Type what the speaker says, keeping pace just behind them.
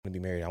to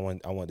be married. I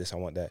want this. I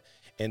want that.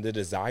 And the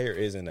desire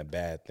isn't a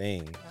bad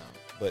thing. No.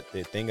 But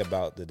the thing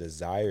about the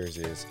desires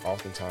is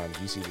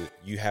oftentimes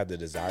you have the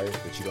desires,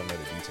 but you don't know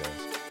the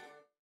details.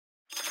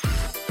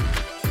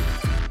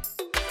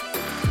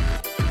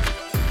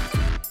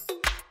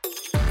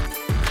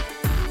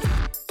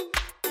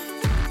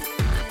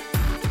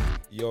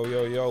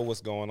 Yo,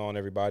 what's going on,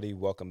 everybody?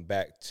 Welcome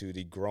back to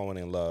the Growing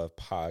in Love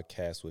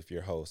podcast with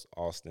your host,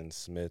 Austin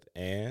Smith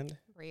and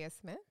Bria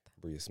Smith.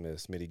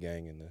 Smitty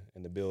gang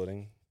in the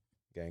building.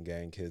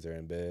 Gang, kids are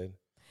in bed.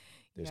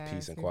 There's Yes,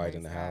 peace and we quiet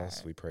in praise the house.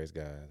 God. We praise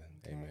God.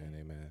 Okay.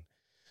 Amen.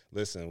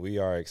 Listen, we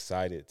are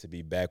excited to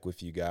be back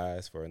with you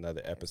guys for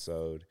another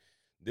episode.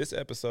 This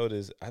episode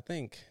is, I don't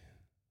think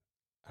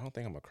I'm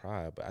going to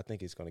cry, but I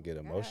think it's going to get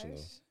emotional.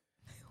 Gosh.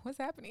 What's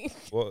happening?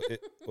 Well,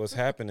 what's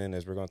happening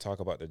is we're going to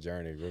talk about the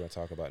journey. We're going to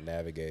talk about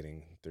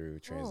navigating through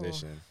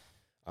transition.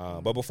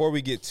 But before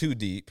we get too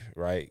deep,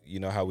 right, you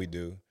know how we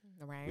do.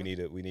 Right.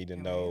 We need to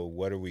know,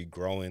 what are we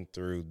growing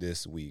through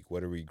this week?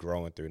 What are we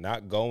growing through?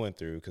 Not going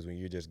through, because when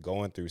you're just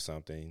going through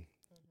something,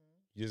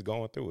 you're just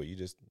going through it. You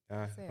just,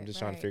 I'm just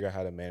trying to figure out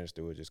how to manage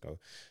through it. Just go.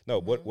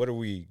 No, what are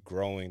we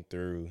growing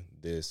through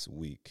this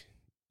week?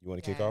 You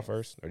want to kick off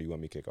first, or do you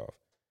want me to kick off?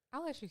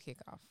 I'll let you kick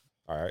off.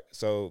 All right.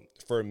 So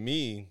for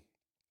me,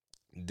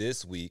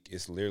 this week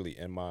is literally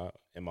in my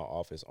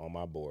office on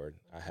my board.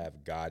 I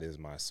have God is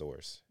my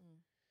source.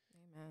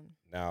 Amen.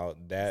 Now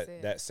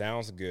that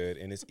sounds good,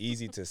 and it's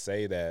easy to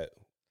say that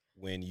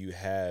when you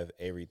have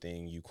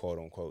everything you quote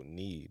unquote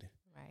need.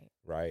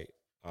 Right.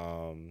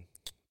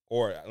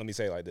 Or let me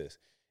say it like this: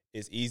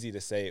 it's easy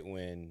to say it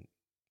when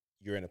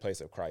you're in a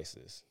place of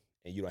crisis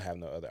and you don't have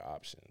no other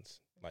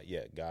options. Like,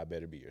 yeah, God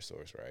better be your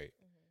source, right?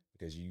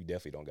 Because you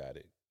definitely don't got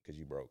it because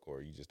you broke,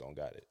 or you just don't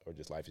got it, or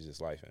just life is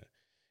just life. And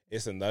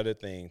it's another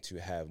thing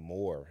to have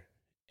more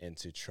and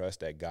to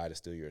trust that God is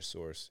still your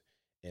source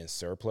in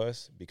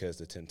surplus, because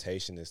the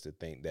temptation is to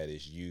think that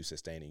it's you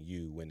sustaining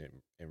you when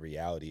in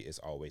reality it's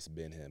always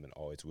been Him and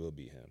always will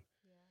be Him.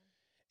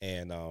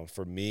 Yeah. And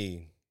for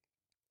me,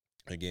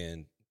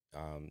 again,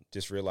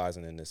 just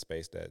realizing in this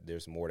space that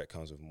there's more that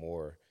comes with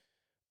more,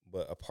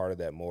 but a part of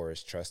that more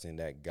is trusting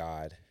that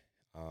God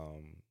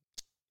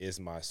is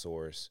my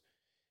source,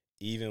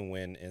 even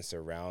when in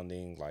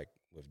surrounding, like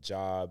with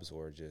jobs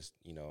or just,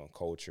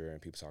 culture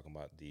and people talking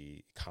about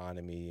the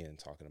economy and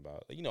talking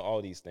about,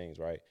 all these things,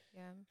 right?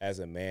 Yeah. As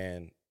a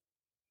man,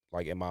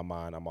 like in my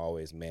mind, I'm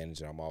always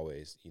managing, I'm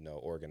always,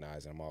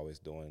 organizing, I'm always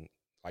doing,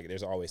 like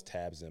there's always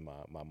tabs in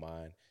my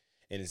mind.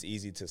 And it's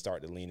easy to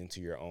start to lean into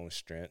your own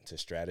strength to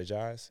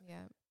strategize,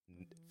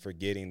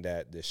 forgetting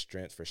that the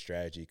strength for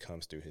strategy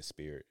comes through His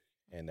Spirit.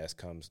 And it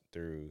comes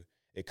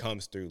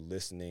through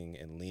listening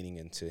and leaning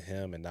into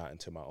Him and not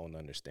into my own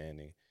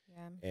understanding.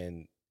 Yeah.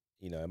 And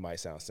it might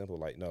sound simple,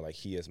 like, no, like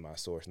He is my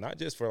source, not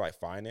just for like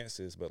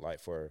finances, but like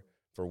for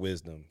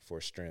wisdom,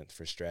 for strength,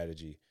 for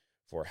strategy,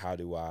 for how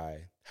do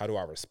I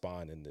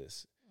respond in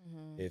this?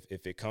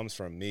 If it comes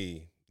from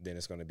me, then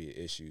it's going to be an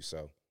issue.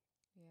 So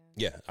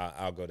yeah,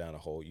 I'll go down a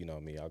whole,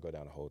 I'll go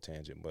down a whole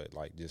tangent, but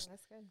like just,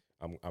 that's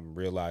good. I'm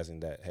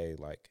realizing that, hey,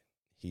 like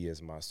He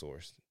is my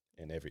source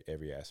in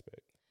every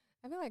aspect.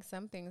 I feel like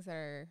some things that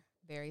are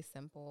very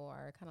simple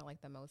are kind of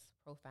like the most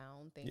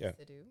profound things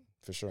to do.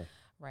 For sure.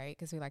 Right?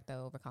 Because we like to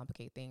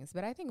overcomplicate things.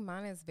 But I think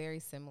mine is very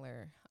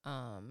similar.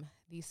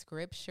 The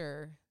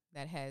scripture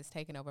that has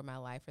taken over my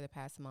life for the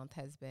past month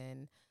has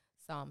been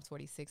Psalms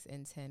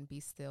 46:10, be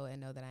still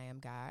and know that I am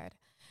God.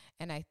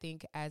 And I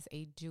think as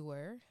a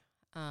doer,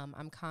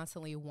 I'm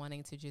constantly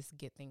wanting to just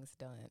get things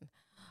done.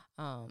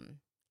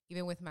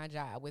 Even with my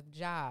job, with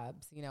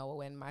jobs,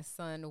 when my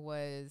son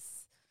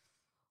was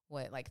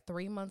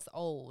 3 months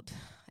old,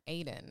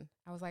 Aiden,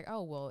 I was like,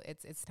 oh, well,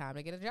 it's time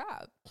to get a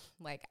job.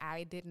 Like,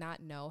 I did not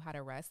know how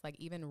to rest. Like,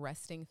 even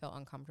resting felt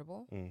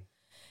uncomfortable.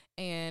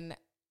 And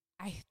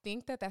I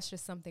think that that's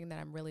just something that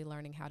I'm really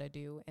learning how to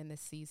do in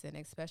this season,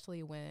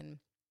 especially when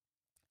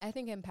I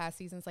think in past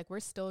seasons, like, we're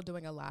still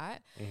doing a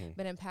lot,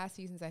 but in past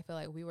seasons, I feel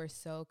like we were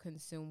so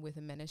consumed with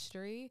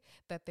ministry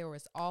that there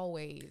was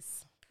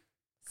always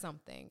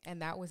something,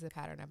 and that was the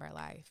pattern of our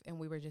life, and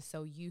we were just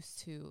so used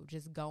to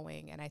just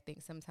going. And I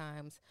think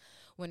sometimes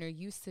when you're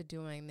used to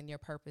doing, then your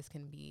purpose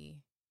can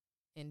be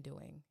in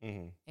doing.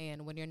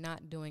 And when you're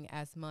not doing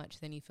as much,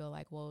 then you feel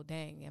like, well,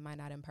 dang, am I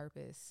not in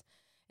purpose?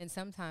 And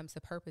sometimes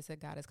the purpose that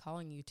God is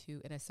calling you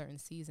to in a certain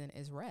season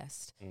is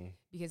rest,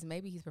 because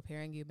maybe He's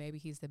preparing you, maybe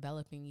He's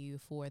developing you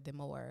for the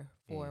more,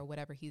 for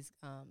whatever He's,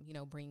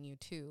 bringing you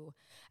to.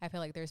 I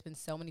feel like there's been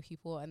so many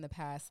people in the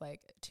past,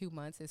 2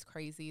 months is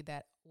crazy,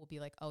 that will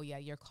be like, oh yeah,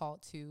 you're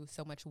called to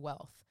so much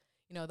wealth.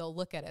 They'll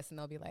look at us and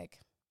they'll be like,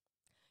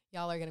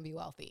 y'all are going to be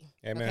wealthy.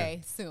 Amen.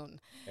 Okay, soon.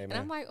 Amen. And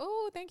I'm like,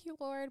 oh, thank you,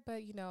 Lord.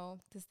 But,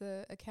 does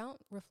the account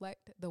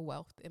reflect the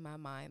wealth in my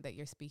mind that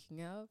you're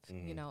speaking of?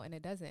 And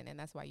it doesn't. And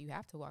that's why you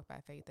have to walk by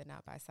faith and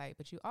not by sight.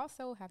 But you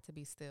also have to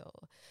be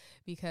still,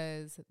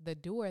 because the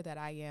doer that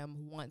I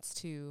am wants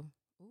to,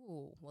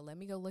 let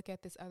me go look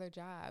at this other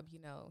job.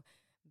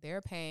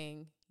 They're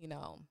paying,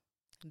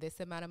 this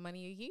amount of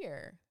money a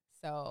year.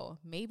 So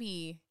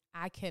maybe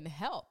I can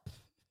help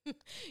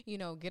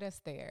get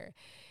us there.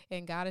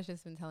 And God has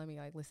just been telling me,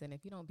 like, listen,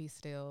 if you don't be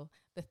still,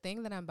 the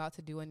thing that I'm about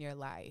to do in your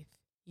life,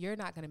 you're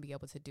not going to be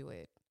able to do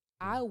it.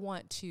 I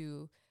want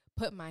to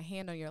put my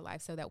hand on your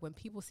life so that when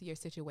people see your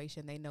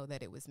situation, they know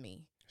that it was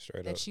me.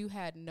 Straight that up. You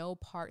had no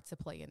part to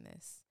play in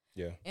this.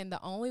 Yeah. And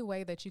the only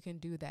way that you can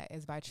do that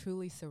is by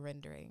truly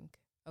surrendering.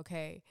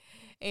 Okay.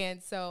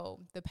 And so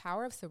the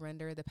power of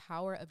surrender, the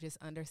power of just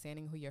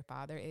understanding who your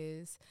father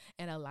is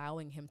and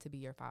allowing him to be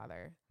your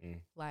father.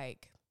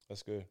 Like,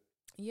 that's good.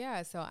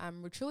 Yeah. So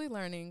I'm truly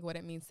learning what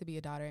it means to be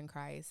a daughter in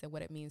Christ and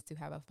what it means to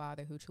have a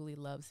father who truly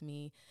loves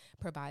me,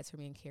 provides for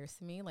me, and cares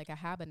for me. Like, I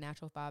have a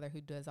natural father who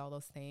does all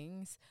those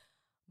things,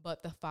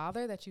 but the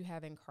father that you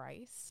have in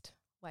Christ,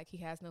 like, he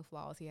has no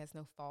flaws, he has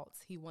no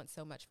faults. He wants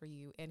so much for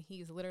you, and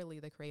he's literally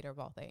the creator of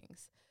all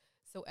things.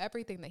 So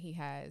everything that he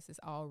has is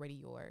already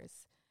yours.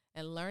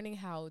 And learning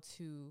how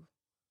to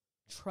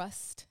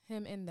trust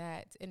him in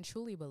that and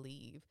truly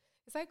believe.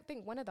 It's like, I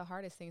think one of the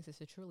hardest things is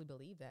to truly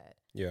believe that.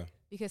 Yeah.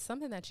 Because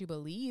something that you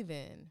believe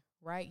in,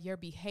 right, your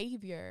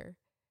behavior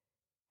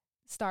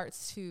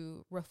starts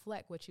to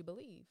reflect what you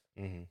believe.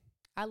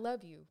 I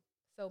love you.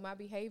 So my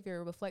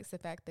behavior reflects the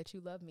fact that you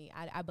love me.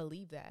 I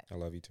believe that. I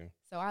love you too.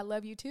 So I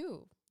love you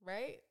too,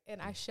 right? And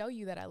I show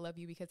you that I love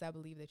you because I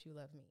believe that you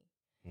love me.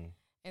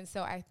 And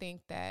so I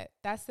think that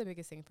that's the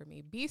biggest thing for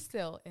me. Be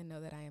still and know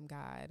that I am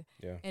God.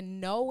 Yeah.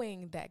 And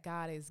knowing that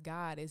God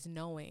is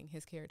knowing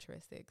his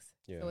characteristics.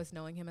 Yeah. So it's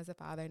knowing him as a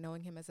father,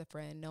 knowing him as a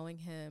friend, knowing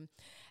him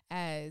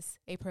as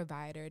a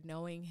provider,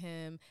 knowing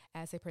him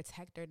as a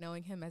protector,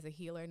 knowing him as a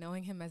healer,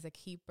 knowing him as a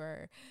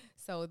keeper.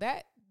 So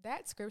that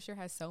scripture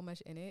has so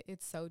much in it.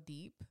 It's so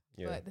deep.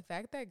 Yeah. But the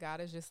fact that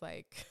God is just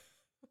like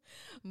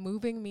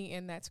moving me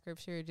in that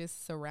scripture,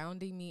 just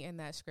surrounding me in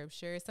that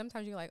scripture.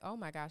 Sometimes you're like, oh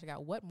my gosh,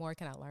 God, what more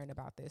can I learn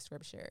about this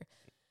scripture?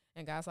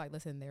 And God's like,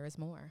 listen, there is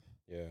more.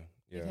 Yeah.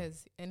 Yeah.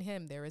 Because in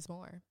him, there is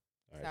more.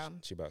 All right.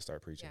 She about to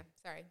start preaching.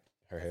 Yeah. Sorry.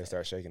 Her head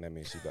starts shaking. That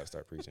means she about to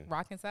start preaching.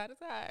 Rocking side to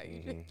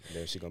side.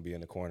 Then she's going to be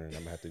in the corner and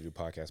I'm going to have to do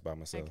podcast by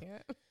myself. I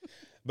can't.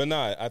 But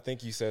no, I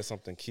think you said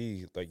something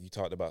key. Like, you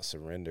talked about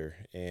surrender.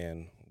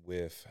 And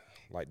with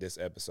like this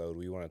episode,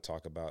 we want to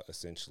talk about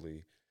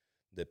essentially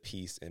the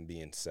peace and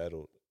being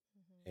settled.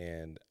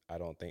 And I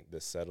don't think the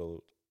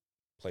settled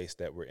place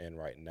that we're in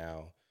right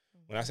now,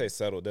 when I say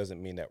settled,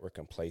 doesn't mean that we're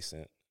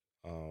complacent.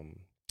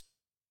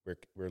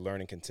 We're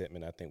learning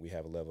contentment. I think we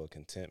have a level of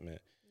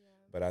contentment. Yeah.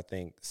 But I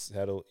think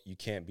you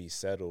can't be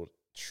settled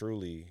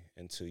truly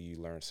until you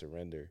learn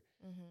surrender.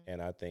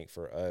 And I think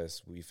for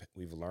us,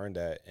 we've learned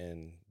that,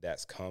 and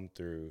that's come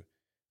through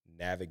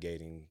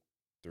navigating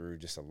through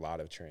just a lot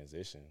of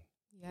transition.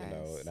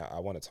 Yes. And I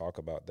want to talk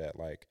about that.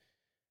 Like,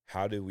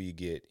 how do we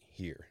get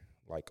here?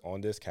 Like,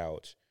 on this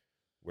couch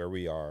where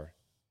we are,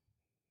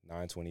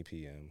 9:20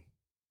 p.m.,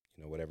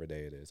 whatever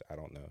day it is, I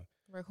don't know.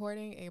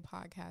 Recording a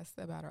podcast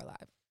about our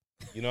life.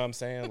 You know what I'm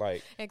saying?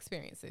 Like,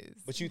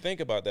 experiences. But you think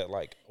about that,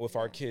 like, with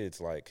our kids,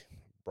 like,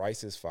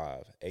 Bryce is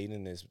 5.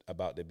 Aiden is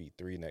about to be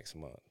 3 next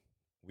month.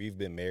 We've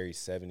been married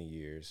 70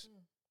 years,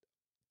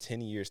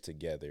 10 years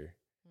together.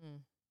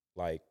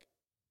 Like,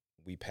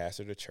 we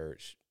pastor a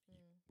church.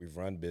 We've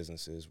run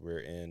businesses. We're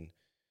in,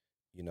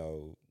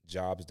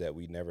 jobs that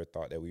we never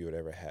thought that we would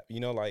ever have.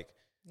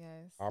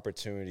 Yes.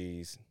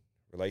 Opportunities,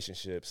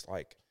 relationships,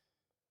 like,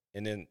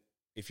 and then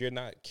if you're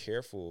not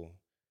careful,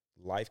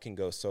 life can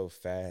go so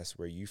fast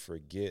where you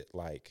forget,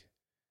 like,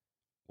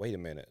 wait a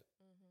minute,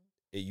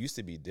 it used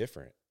to be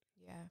different.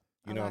 Yeah.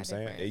 You know what I'm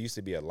saying? It used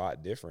to be a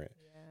lot different.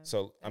 Yeah.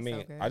 So, I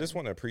mean, I just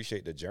want to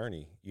appreciate the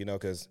journey,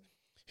 because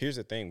here's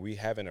the thing, we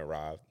haven't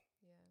arrived,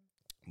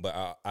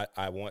 but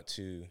I want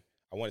to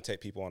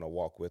take people on a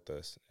walk with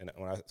us. And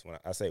when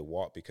I say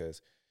walk,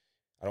 because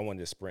I don't want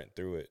to just sprint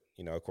through it.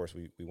 Of course,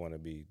 we want to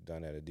be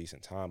done at a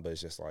decent time, but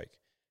it's just like,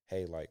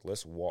 hey, like,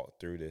 let's walk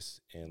through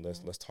this and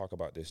let's talk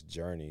about this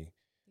journey,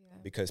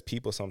 because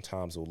people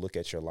sometimes will look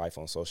at your life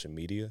on social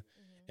media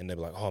and they'll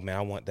be like, oh man,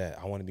 I want that.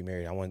 I want to be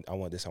married. I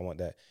want this. I want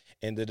that.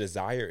 And the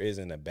desire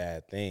isn't a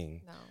bad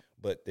thing. No.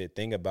 But the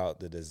thing about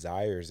the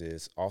desires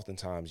is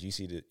oftentimes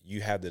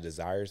you have the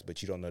desires,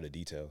 but you don't know the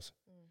details.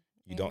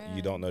 You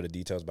don't know the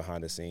details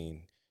behind the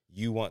scene.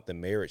 You want the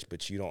marriage,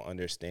 but you don't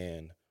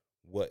understand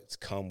what's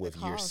come with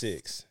year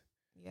 6.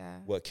 Yeah.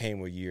 What came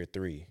with year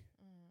 3.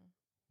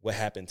 What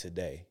happened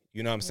today?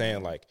 You know what I'm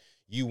saying? Like,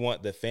 you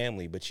want the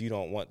family, but you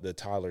don't want the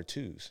toddler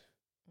twos.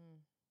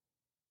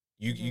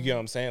 You get what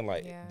I'm saying?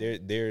 Like,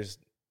 there's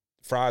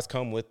fries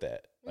come with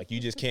that. Like, you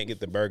just can't get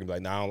the burger and be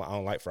like, no, I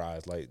don't like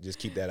fries. Like, just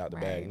keep that out the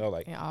bag. No,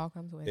 like, it all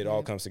comes with it.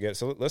 All comes together.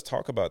 So let's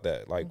talk about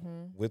that. Like,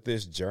 with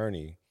this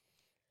journey,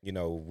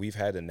 we've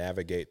had to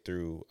navigate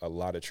through a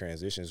lot of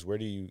transitions.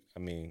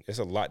 It's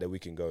a lot that we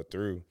can go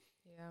through.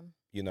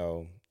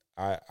 Yeah.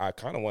 I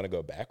kind of want to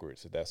go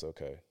backwards, if that's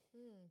okay.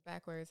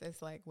 Backwards,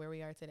 it's like where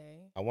we are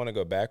today. I want to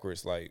go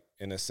backwards, like,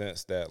 in a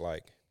sense that,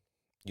 like,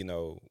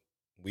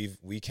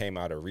 we came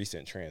out of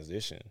recent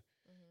transition.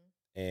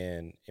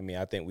 And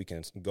I think we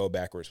can go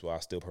backwards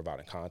while still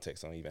providing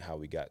context on even how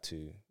we got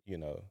to,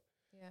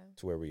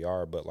 to where we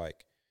are. But,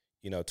 like,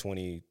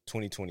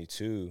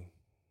 2022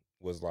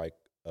 was like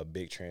a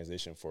big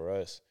transition for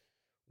us,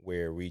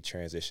 where we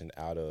transitioned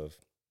out of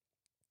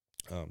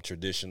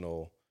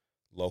traditional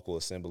local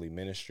assembly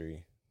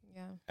ministry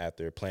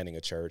after planning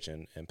a church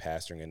and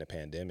pastoring in the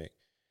pandemic.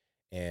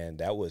 And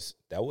that was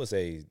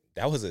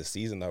a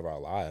season of our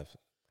lives.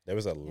 There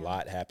was a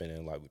lot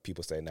happening. Like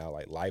people say now,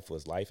 like life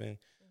was lifing.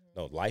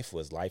 No, life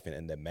was lifing,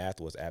 and the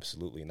math was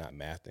absolutely not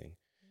mathing.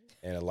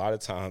 And a lot of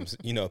times,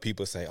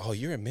 people say, "Oh,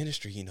 you're in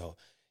ministry,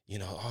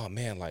 oh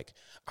man, like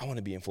I want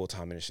to be in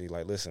full-time ministry."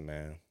 Like, listen,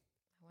 man,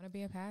 I want to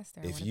be a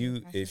pastor. If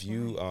you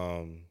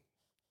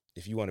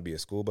want to be a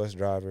school bus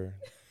driver,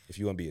 if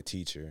you want to be a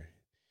teacher,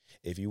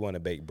 if you want to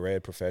bake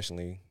bread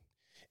professionally,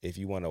 if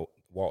you want to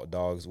walk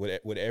dogs,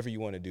 whatever you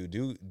want to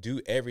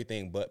do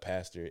everything but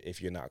pastor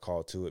if you're not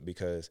called to it,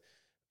 because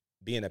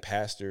being a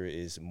pastor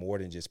is more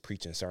than just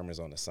preaching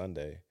sermons on a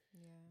Sunday.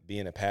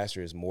 Being a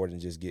pastor is more than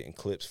just getting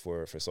clips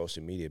for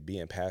social media.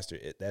 Being a pastor,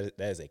 that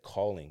is a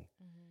calling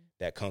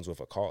that comes with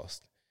a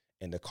cost.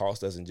 And the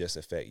cost doesn't just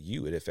affect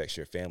you, it affects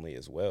your family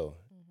as well.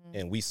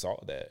 And we saw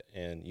that.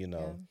 And,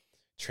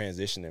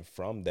 transitioning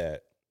from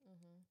that,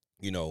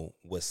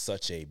 was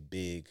such a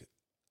big,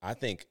 I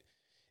think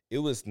it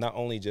was not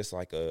only just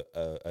like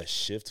a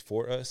shift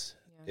for us,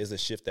 it's a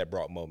shift that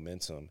brought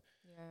momentum.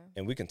 Yeah.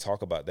 And we can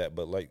talk about that,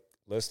 but like,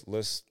 let's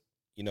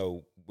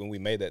when we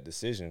made that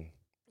decision,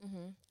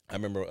 I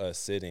remember us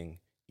sitting,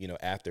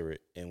 after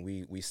it, and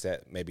we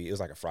sat, maybe it was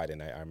like a Friday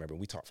night. I remember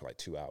we talked for like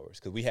 2 hours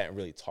because we hadn't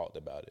really talked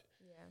about it.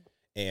 Yeah.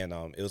 And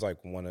it was like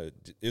it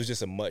was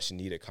just a much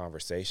needed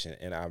conversation.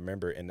 And I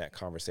remember in that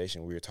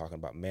conversation, we were talking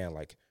about, man,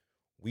 like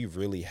we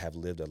really have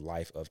lived a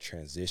life of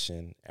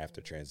transition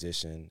after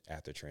transition,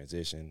 after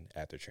transition,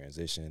 after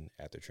transition,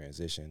 after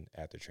transition,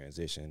 after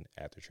transition,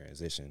 after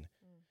transition,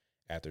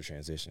 after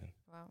transition.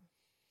 Wow.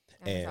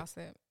 And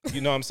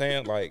you know what I'm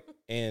saying? Like,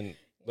 and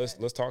let's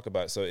talk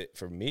about it. So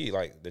for me,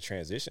 like the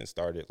transition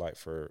started like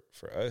for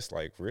us,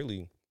 like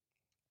really,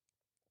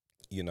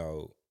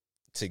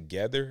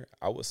 together,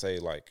 I would say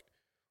like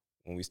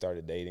when we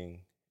started dating,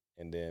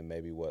 and then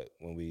maybe when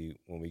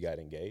we got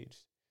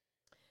engaged.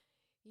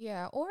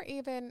 Yeah. Or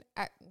even,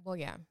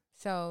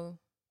 so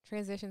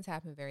transitions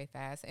happen very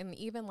fast. And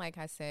even like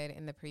I said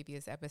in the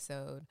previous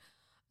episode,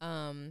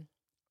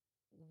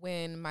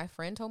 when my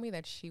friend told me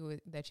that you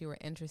were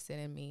interested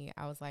in me,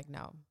 I was like,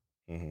 no,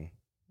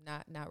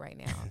 not right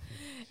now.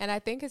 And I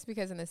think it's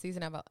because in the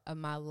season of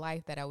my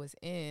life that I was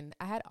in,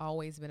 I had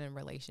always been in a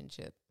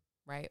relationship,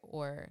 right?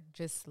 Or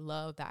just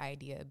loved the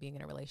idea of being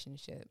in a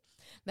relationship,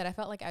 that I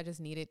felt like I just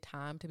needed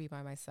time to be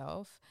by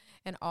myself.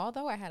 And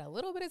although I had a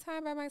little bit of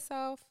time by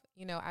myself,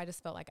 I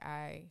just felt like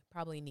I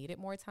probably needed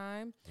more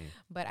time.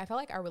 But I felt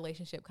like our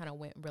relationship kind of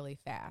went really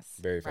fast.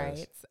 Very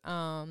fast.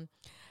 Right?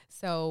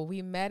 So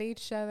we met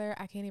each other.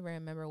 I can't even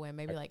remember when,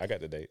 maybe I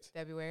got the dates.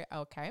 February.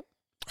 Okay.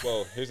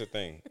 Well, here's the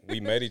thing. We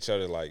met each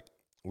other, like,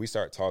 we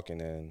start talking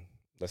in,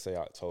 let's say,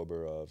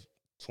 October of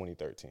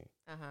 2013.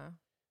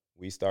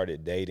 We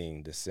started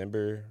dating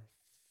December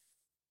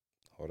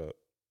 14th,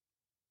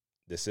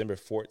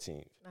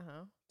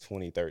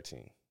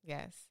 2013.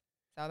 Yes.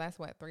 So that's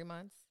what, 3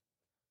 months?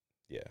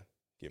 Yeah.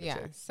 Give or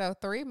take. So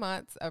 3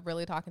 months of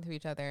really talking to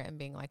each other and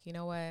being like, you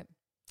know what?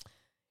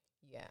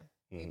 Yeah,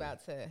 we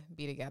about to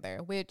be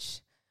together,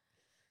 which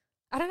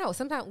I don't know.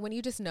 Sometimes when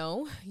you just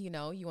know, you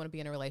want to be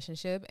in a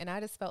relationship. And I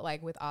just felt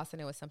like with Austin,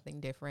 it was something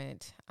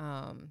different.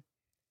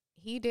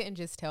 He didn't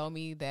just tell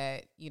me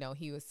that,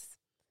 he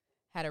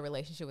had a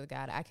relationship with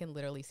God. I can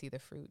literally see the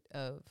fruit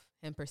of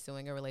him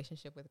pursuing a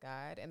relationship with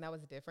God. And that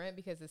was different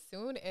because as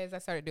soon as I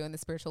started doing the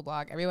spiritual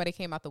blog, everybody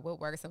came out the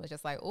woodworks and was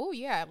just like, oh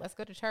yeah, let's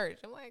go to church.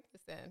 I'm like,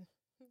 listen,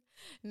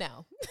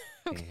 no.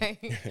 Okay.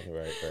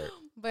 Right.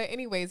 But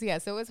anyways, yeah,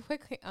 so it was a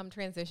quick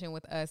transition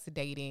with us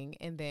dating.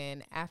 And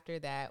then after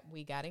that,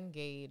 we got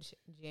engaged.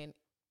 Do you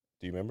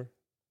remember?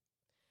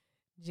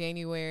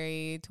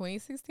 January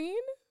 2016?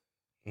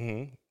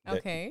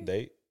 Okay.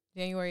 Date?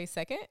 January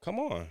 2nd? Come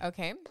on.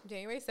 Okay.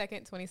 January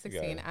 2nd,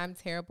 2016. I'm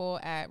terrible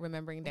at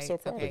remembering dates. So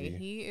proud of you.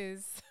 He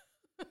is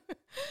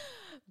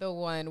the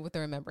one with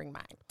the remembering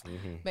mind.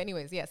 But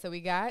anyways, yeah, so we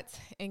got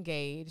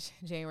engaged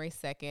January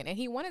 2nd. And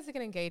he wanted to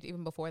get engaged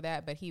even before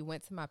that, but he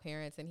went to my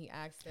parents and he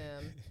asked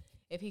them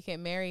if he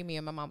can marry me.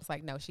 And my mom was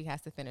like, no, she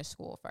has to finish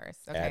school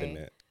first. Okay.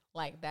 Adamant.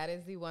 Like, that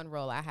is the one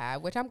role I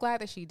have, which I'm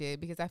glad that she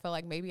did because I felt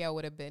like maybe I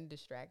would have been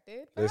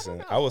distracted.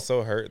 Listen, I was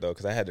so hurt, though,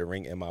 because I had the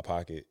ring in my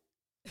pocket.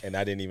 And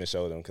I didn't even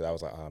show them because I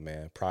was like, oh,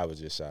 man, pride was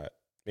just shot.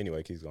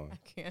 Anyway, keep going.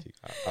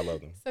 I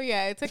love them. So,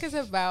 yeah, it took us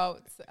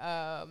about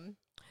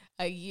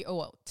a year,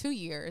 2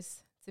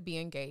 years to be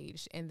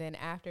engaged. And then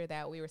after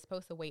that, we were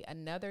supposed to wait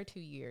another 2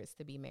 years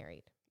to be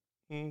married.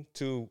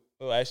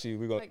 Actually,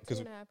 we're going to,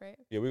 2.5, right?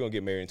 Yeah, we're going to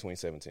get married in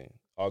 2017,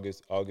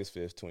 August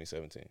 5th,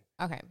 2017.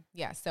 Okay.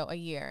 Yeah. So a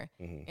year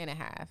and a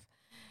half.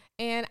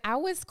 And I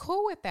was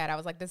cool with that. I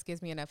was like, this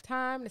gives me enough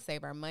time to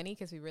save our money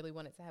because we really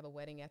wanted to have a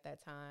wedding at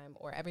that time,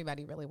 or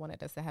everybody really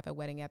wanted us to have a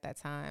wedding at that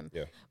time.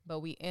 Yeah. But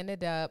we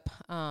ended up,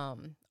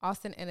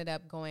 Austin ended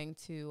up going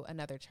to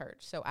another church.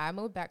 So I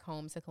moved back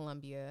home to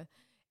Columbia,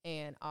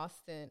 and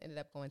Austin ended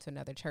up going to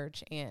another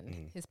church.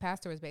 And his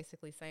pastor was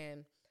basically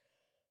saying,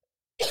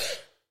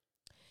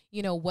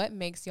 you know, what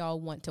makes y'all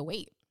want to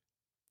wait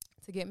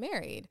to get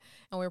married?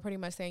 And we were pretty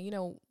much saying, you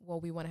know, well,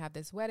 we want to have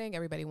this wedding.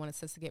 Everybody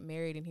wants us to get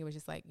married. And he was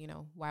just like, you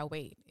know, why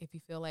wait? If you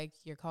feel like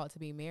you're called to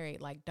be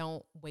married, like,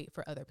 don't wait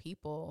for other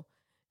people.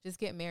 Just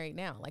get married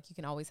now. Like, you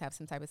can always have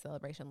some type of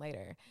celebration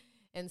later.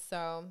 And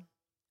so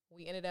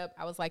we ended up,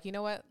 I was like, you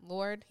know what,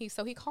 Lord? He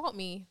called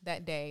me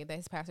that day that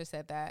his pastor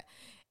said that.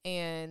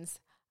 And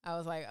I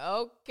was like,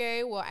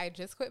 okay, well, I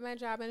just quit my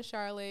job in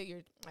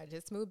Charlotte. I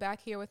just moved back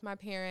here with my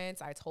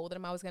parents. I told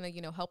them I was going to,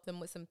 you know, help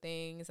them with some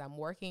things. I'm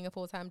working a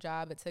full-time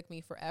job. It took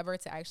me forever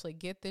to actually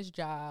get this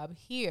job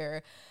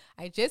here.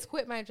 I just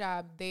quit my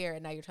job there,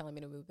 and now you're telling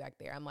me to move back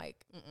there. I'm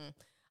like,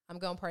 I'm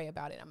going to pray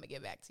about it. I'm going to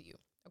get back to you.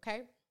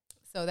 Okay?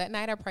 So that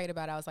night I prayed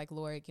about it. I was like,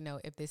 Lord, you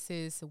know, if this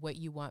is what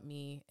you want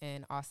me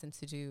and Austin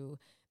to do,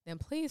 then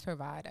please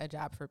provide a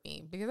job for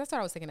me. Because that's what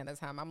I was thinking at the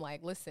time. I'm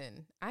like,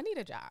 listen, I need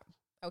a job.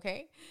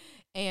 Okay.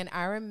 And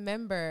I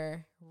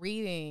remember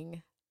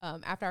reading,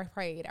 after I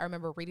prayed, I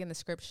remember reading the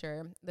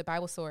scripture, the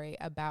Bible story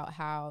about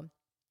how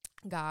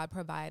God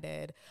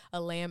provided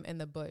a lamb in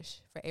the bush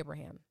for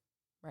Abraham.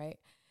 Right.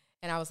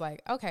 And I was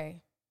like,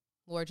 okay,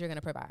 Lord, you're going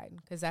to provide,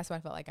 because that's what I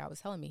felt like God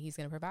was telling me. He's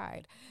going to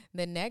provide.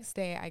 The next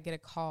day I get a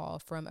call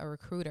from a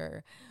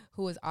recruiter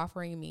who was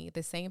offering me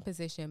the same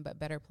position, but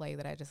better pay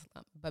that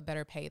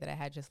I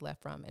had just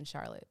left from in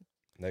Charlotte.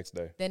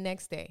 The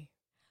next day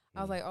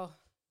I was like, oh,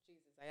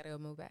 I got to go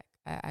move back.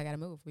 I got to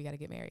move. We got to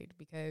get married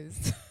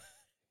because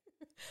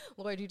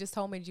Lord, you just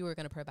told me you were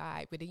going to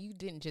provide, but you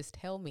didn't just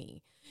tell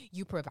me,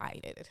 you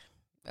provided.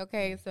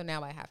 Okay. So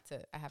now I have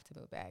to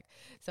move back.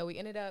 So we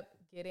ended up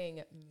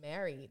getting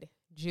married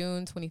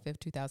June 25th,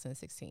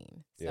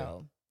 2016.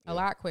 So a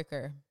lot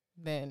quicker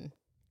than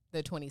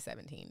the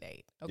 2017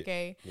 date.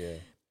 Okay. Yeah.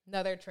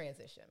 Another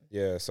transition.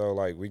 Yeah. So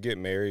like we get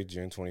married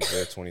June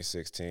 25th,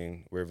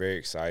 2016. We're very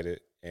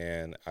excited.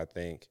 And I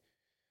think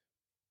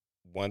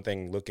one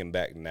thing looking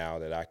back now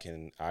that I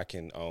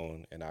can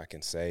own and I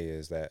can say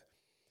is that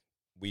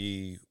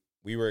we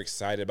were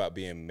excited about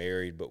being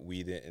married, but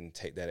we didn't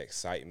take that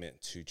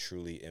excitement to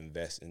truly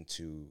invest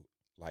into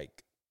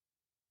like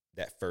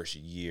that first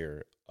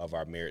year of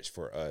our marriage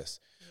for us.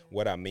 Yeah.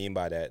 What I mean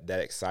by that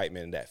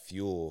excitement and that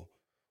fuel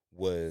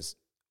was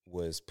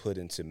put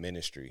into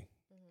ministry.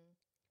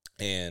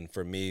 Mm-hmm. And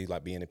for me,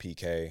 like being a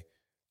PK,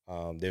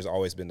 there's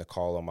always been the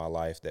call on my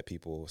life that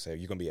people say,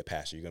 you're going to be a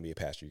pastor, you're going to be a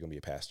pastor, you're going to be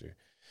a pastor.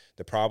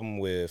 The problem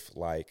with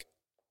like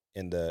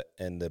in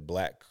the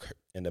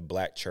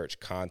black church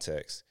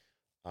context,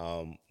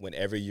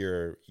 whenever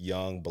you're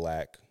young,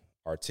 black,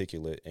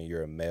 articulate, and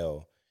you're a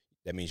male,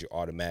 that means you're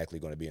automatically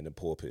going to be in the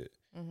pulpit.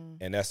 Mm-hmm.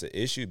 And that's an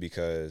issue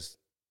because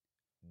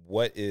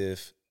what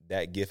if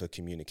that gift of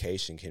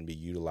communication can be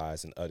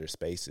utilized in other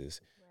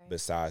spaces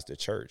besides the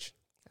church?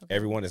 Okay.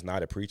 Everyone is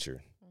not a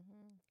preacher.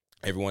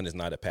 Mm-hmm. Everyone is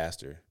not a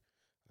pastor.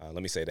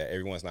 Let me say that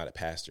everyone's not a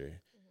pastor.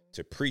 Mm-hmm.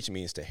 To preach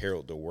means to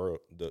herald the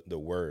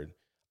word.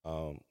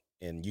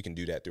 And you can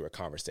do that through a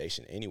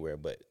conversation anywhere,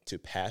 but to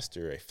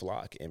pastor a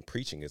flock and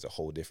preaching is a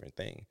whole different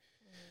thing.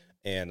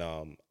 Mm-hmm.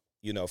 And,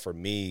 you know, for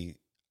me,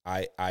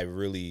 I've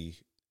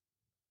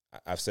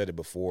said it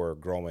before,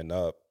 growing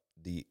up,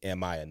 the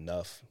am I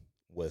enough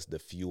was the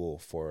fuel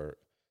for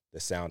the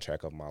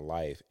soundtrack of my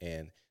life.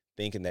 And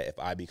thinking that if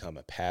I become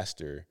a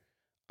pastor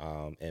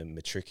and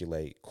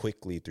matriculate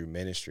quickly through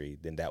ministry,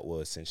 then that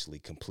will essentially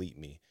complete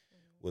me,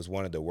 was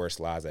one of the worst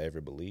lies I ever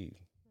believed.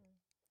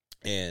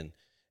 And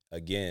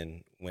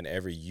again,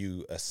 whenever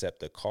you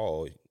accept the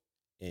call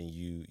and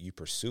you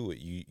pursue it,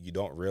 you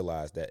don't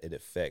realize that it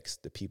affects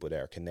the people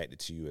that are connected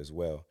to you as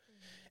well.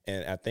 Mm-hmm.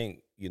 And I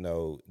think, you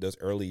know, those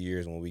early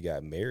years when we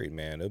got married,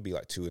 man, it'll be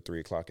like 2 or 3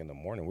 o'clock in the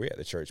morning. We're at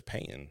the church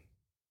painting.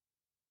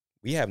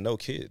 We have no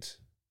kids.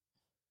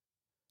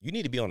 You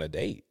need to be on a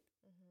date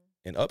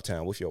in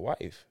Uptown with your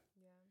wife.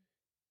 Yeah.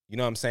 You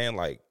know what I'm saying?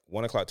 Like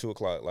 1 o'clock, 2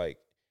 o'clock, like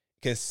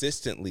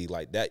consistently,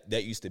 like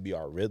that used to be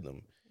our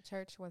rhythm.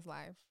 Church was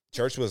life.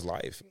 Church was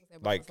life.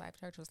 Like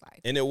church was life.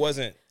 And it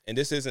wasn't, and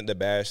this isn't the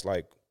bash,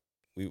 like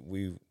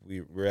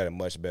we're at a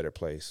much better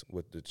place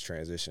with the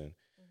transition.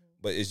 Mm-hmm.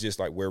 But it's just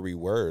like where we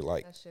were.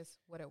 Like that's just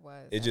what it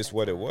was. It's just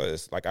what it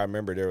was. Like I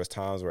remember there was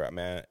times where,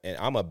 man, and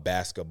I'm a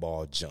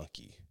basketball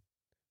junkie.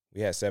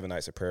 We had 7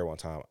 nights of prayer one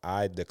time.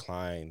 I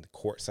declined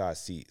courtside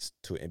seats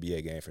to an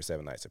NBA game for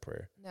 7 nights of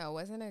prayer. No, it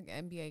wasn't an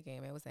NBA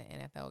game. It was an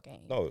NFL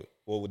game. No,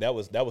 well that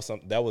was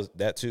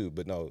that too,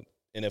 but no.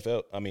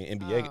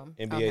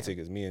 NBA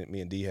tickets. Me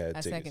and D had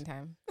tickets. A second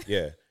time.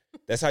 Yeah.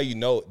 That's how you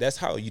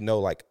know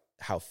like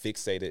how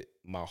fixated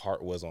my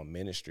heart was on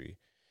ministry.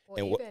 Well,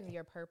 and even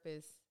your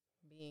purpose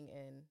being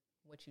in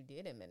what you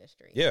did in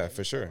ministry. Yeah,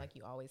 for sure. Like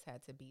you always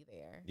had to be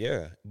there.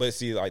 Yeah. But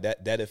see, like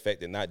that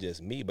affected not just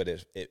me, but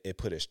it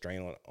put a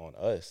strain on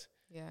us.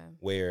 Yeah.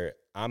 Where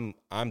I'm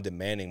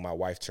demanding my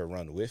wife to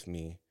run with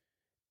me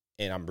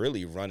and I'm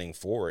really running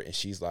forward and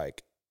she's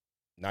like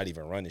not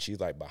even running.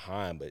 She's like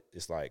behind, but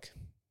it's like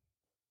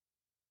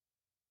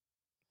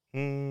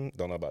don't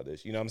know about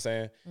this. You know what I'm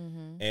saying?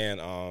 Mm-hmm.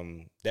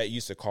 And that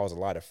used to cause a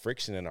lot of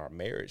friction in our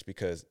marriage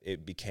because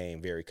it became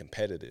very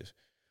competitive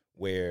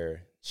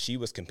where she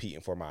was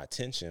competing for my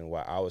attention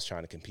while I was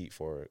trying to compete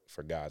for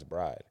God's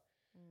bride.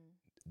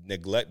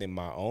 Neglecting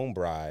my own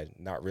bride,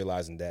 not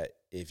realizing that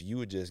if you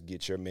would just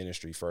get your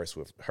ministry first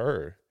with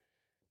her,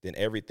 then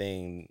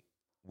everything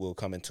will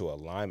come into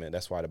alignment.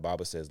 That's why the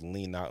Bible says,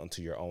 lean not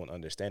unto your own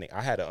understanding.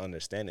 I had an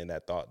understanding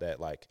that thought that,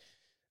 like,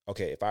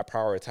 okay, if I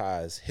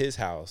prioritize his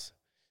house,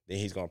 then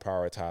he's going to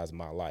prioritize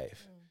my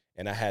life.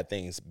 And I had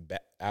things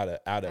out of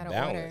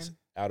balance,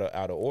 out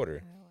of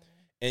order.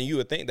 And you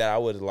would think that I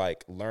would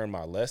like learn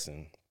my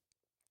lesson,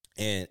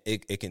 and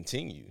it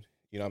continued.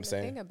 You know what I'm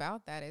saying? The thing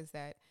about that is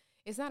that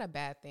it's not a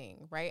bad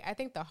thing, right? I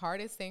think the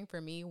hardest thing for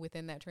me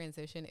within that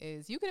transition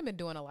is you could have been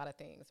doing a lot of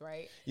things,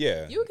 right?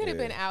 Yeah. You could have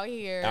been out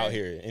here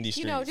in these streets.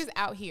 You know, just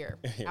out here,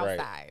 outside.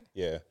 Right.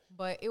 Yeah.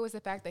 But it was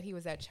the fact that he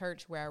was at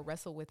church where I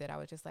wrestled with it. I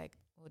was just like,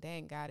 well,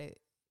 dang, God,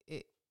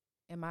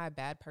 am I a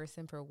bad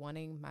person for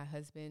wanting my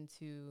husband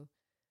to,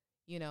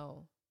 you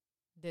know,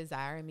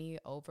 desire me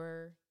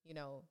over, you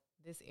know,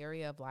 this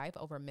area of life,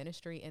 over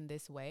ministry in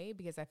this way?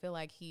 Because I feel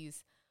like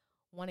he's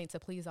wanting to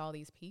please all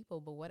these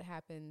people, but what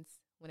happens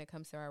when it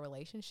comes to our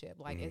relationship?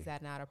 Like, is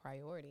that not a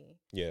priority?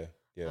 Yeah.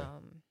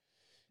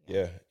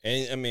 Yeah.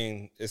 And I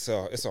mean, it's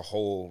a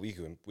whole, we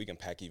can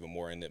pack even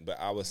more in it, but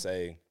I would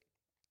say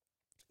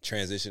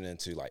transition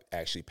into like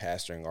actually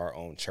pastoring our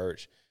own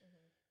church,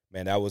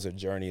 man, that was a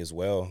journey as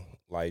well.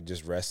 Like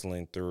just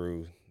wrestling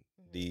through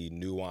the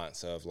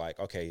nuance of like,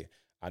 okay,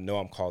 I know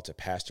I'm called to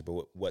pastor,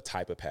 but what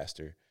type of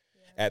pastor?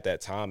 At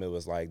that time, it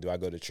was like, do I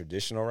go the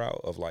traditional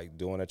route of like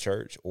doing a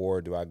church,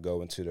 or do I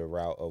go into the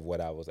route of what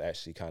I was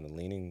actually kind of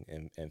leaning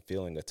and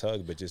feeling a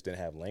tug, but just didn't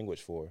have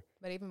language for?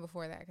 But even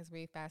before that, because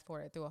we fast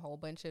forwarded through a whole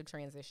bunch of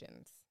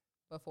transitions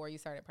before you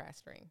started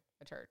pastoring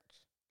a church,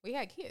 we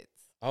had kids.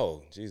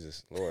 Oh,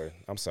 Jesus, Lord,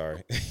 I'm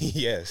sorry.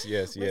 yes.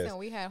 Listen,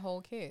 we had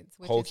whole kids,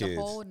 which is a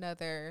whole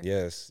nother.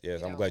 Yes.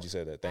 I'm glad you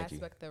said that. Thank you.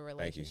 Aspect of the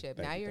relationship.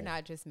 Now you're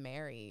not just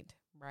married,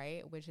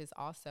 right? Which is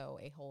also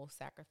a whole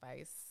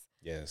sacrifice.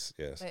 Yes.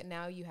 But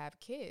now you have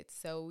kids.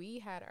 So we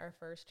had our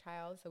first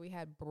child. So we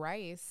had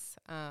Bryce.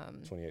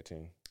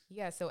 2018.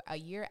 Yeah. So a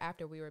year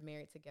after we were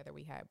married together,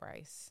 we had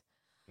Bryce,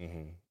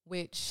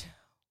 which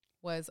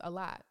was a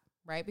lot,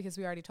 right? Because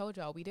we already told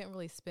y'all we didn't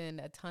really spend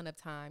a ton of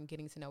time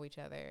getting to know each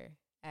other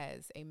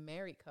as a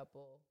married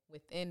couple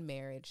within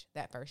marriage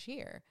that first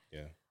year.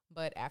 Yeah.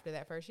 But after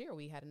that first year,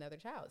 we had another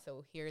child.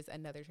 So here's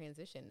another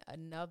transition,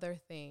 another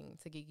thing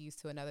to get used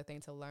to, another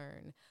thing to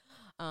learn,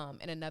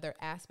 and another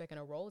aspect and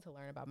a role to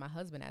learn about my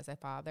husband as a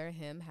father,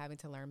 him having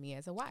to learn me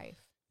as a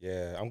wife.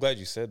 Yeah, I'm glad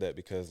you said that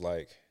because,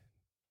 like,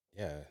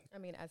 yeah. I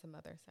mean, as a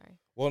mother, sorry.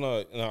 Well,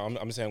 no,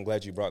 I'm saying I'm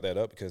glad you brought that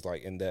up because,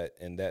 like, in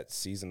that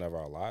season of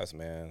our lives,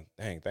 man,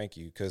 dang, thank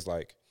you. Because,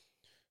 like,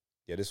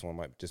 yeah, this one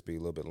might just be a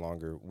little bit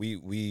longer.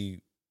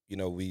 We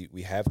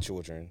have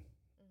children.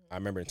 I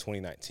remember in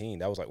 2019,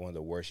 that was like one of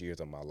the worst years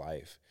of my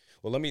life.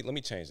 Well, let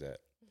me change that.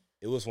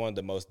 It was one of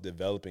the most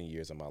developing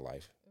years of my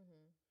life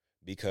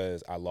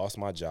because I lost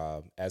my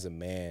job. As a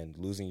man,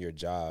 losing your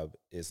job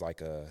is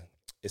like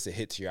it's a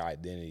hit to your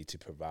identity to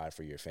provide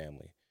for your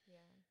family.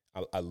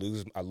 Yeah. I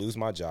lose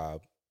my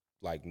job,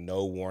 like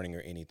no warning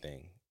or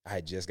anything. I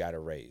had just got a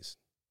raise.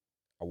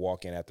 I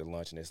walk in after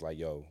lunch and it's like,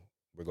 yo,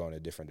 we're going a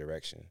different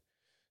direction.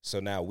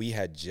 So now we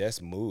had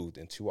just moved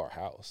into our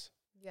house.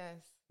 Yes.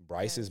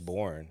 Bryce is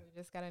born. We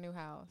just got a new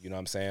house. You know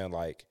what I'm saying?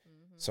 Like,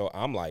 so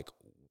I'm like,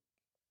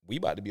 we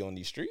about to be on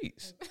these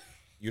streets.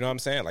 You know what I'm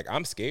saying? Like,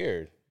 I'm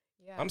scared.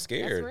 Yeah, I'm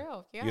scared. That's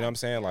real. Yeah. You know what I'm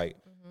saying? Yeah. Like,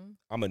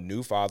 I'm a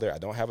new father. I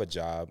don't have a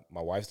job.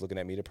 My wife's looking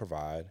at me to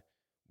provide.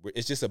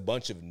 It's just a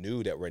bunch of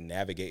new that we're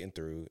navigating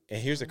through.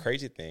 And here's the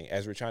crazy thing.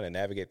 As we're trying to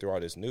navigate through all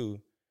this new,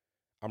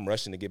 I'm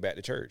rushing to get back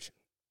to church.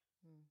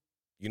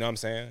 You know what I'm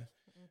saying?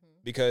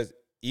 Because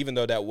even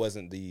though that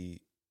wasn't the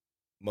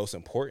most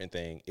important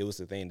thing, it was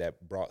the thing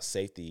that brought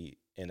safety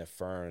and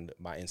affirmed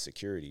my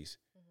insecurities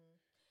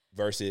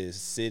versus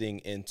sitting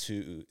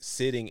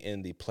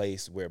in the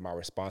place where my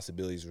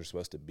responsibilities were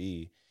supposed to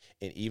be.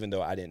 And even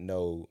though I didn't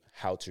know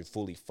how to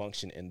fully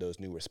function in those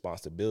new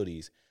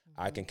responsibilities,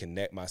 I can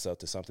connect myself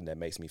to something that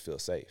makes me feel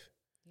safe.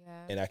 Yeah.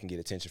 And I can get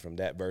attention from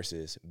that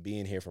versus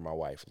being here for my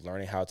wife,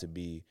 learning how to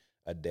be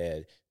a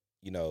dad,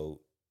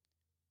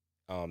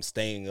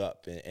 staying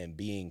up and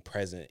being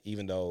present,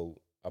 even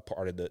though a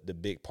part of the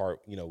big part,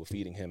 with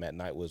feeding him at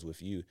night was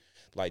with you.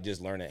 Like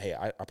just learning, hey,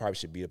 I probably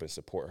should be up and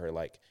support her.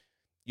 Like,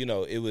 there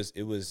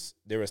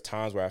was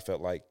times where I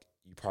felt like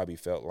you probably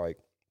felt like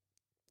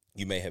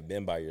you may have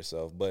been by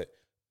yourself. But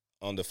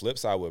on the flip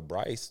side with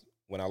Bryce,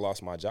 when I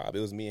lost my job, it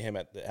was me and him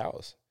at the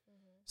house.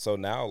 So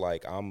now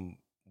like I'm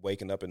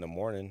waking up in the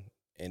morning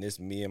and it's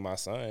me and my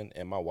son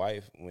and my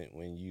wife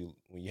when you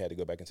had to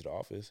go back into the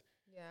office.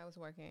 Yeah, I was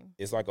working.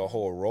 It's like a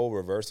whole role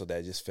reversal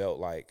that just felt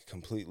like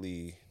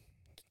completely,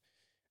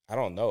 I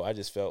don't know. I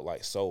just felt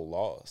like so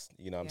lost.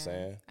 You know what I'm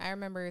saying? I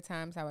remember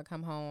times I would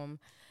come home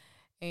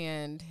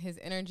and his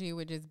energy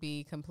would just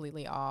be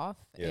completely off.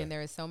 Yeah. And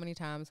there are so many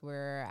times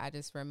where I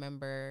just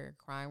remember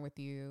crying with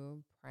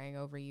you, praying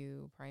over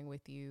you, praying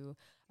with you,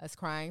 us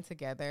crying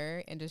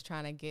together and just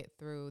trying to get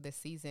through the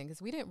season,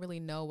 because we didn't really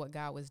know what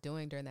God was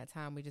doing during that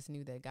time. We just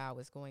knew that God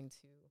was doing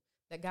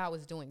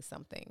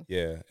something.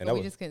 Yeah. And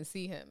we just couldn't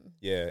see him.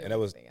 Yeah. And that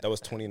was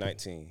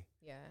 2019.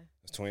 Yeah.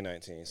 It was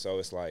 2019. So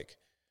it's like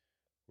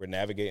we're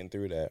navigating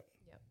through that.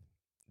 Yep.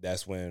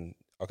 That's when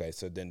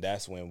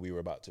we were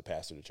about to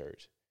pastor the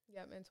church.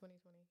 Yep, in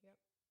 2020. Yep.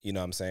 You know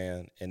what I'm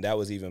saying? And that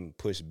was even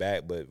pushed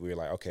back, but we were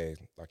like, okay,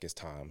 like it's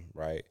time,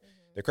 right?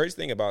 Mm-hmm. The crazy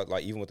thing about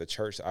like even with the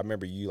church, I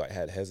remember you like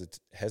had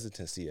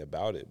hesitancy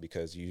about it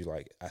because you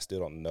like, I still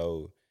don't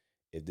know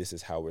if this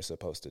is how we're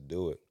supposed to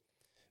do it,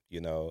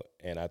 you know?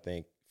 And I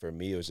think for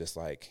me, it was just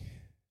like,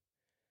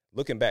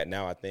 looking back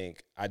now,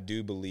 I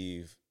do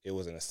believe it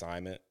was an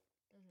assignment,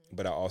 mm-hmm.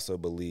 but I also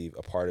believe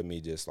a part of me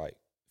just like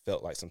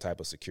felt like some type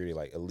of security,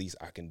 like at least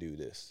I can do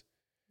this.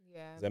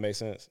 Yeah. Does that make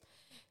sense?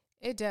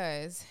 It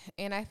does.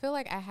 And I feel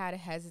like I had a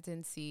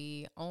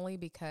hesitancy only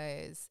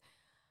because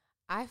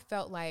I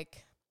felt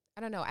like, I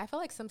don't know, I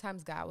felt like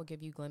sometimes God will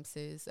give you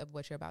glimpses of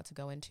what you're about to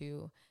go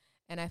into.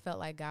 And I felt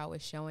like God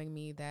was showing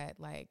me that,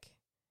 like,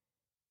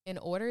 in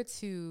order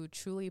to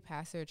truly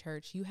pastor a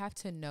church, you have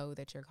to know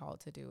that you're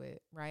called to do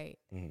it, right?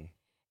 Mm-hmm.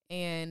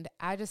 And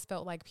I just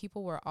felt like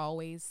people were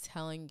always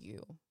telling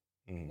you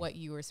mm-hmm. what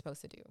you were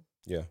supposed to do.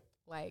 Yeah.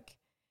 Like,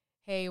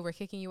 hey, we're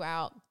kicking you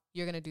out.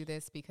 You're going to do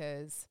this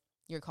because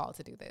you're called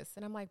to do this.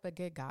 And I'm like, but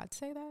did God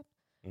say that?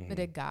 Mm-hmm. But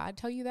did God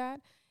tell you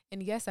that?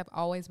 And yes, I've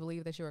always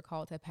believed that you were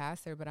called to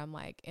pastor, but I'm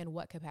like, in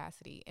what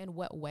capacity? In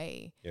what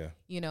way? Yeah.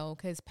 You know,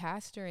 because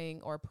pastoring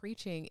or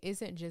preaching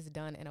isn't just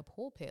done in a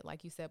pulpit,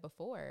 like you said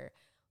before.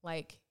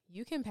 Like,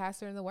 you can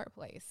pastor in the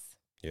workplace.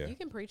 Yeah. You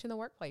can preach in the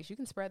workplace. You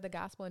can spread the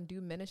gospel and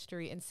do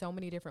ministry in so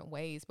many different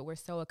ways, but we're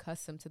so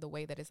accustomed to the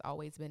way that it's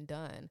always been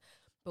done.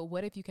 But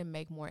what if you can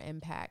make more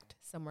impact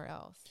somewhere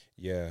else?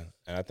 Yeah.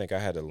 And I think I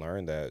had to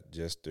learn that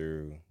just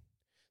through,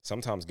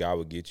 sometimes God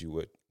will get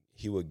you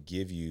he will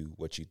give you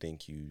what you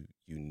think you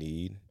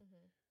need,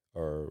 mm-hmm.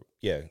 or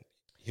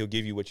he'll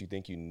give you what you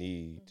think you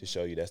need mm-hmm. to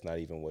show you that's not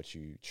even what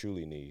you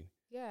truly need.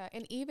 Yeah.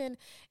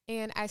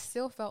 And I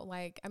still felt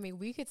like, I mean,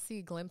 we could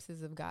see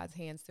glimpses of God's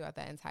hands throughout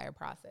that entire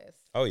process.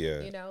 Oh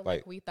yeah. You know,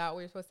 like we thought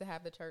we were supposed to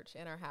have the church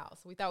in our house.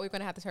 We thought we were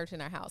going to have the church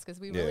in our house because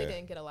we really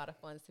didn't get a lot of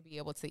funds to be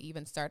able to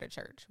even start a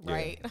church,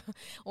 right? Yeah.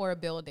 Or a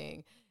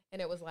building.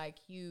 And it was like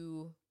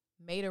you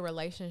made a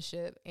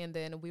relationship, and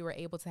then we were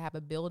able to have a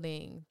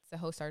building to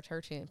host our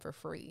church in for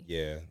free.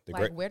 Yeah.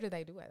 Where do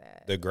they do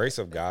that? The grace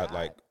of God,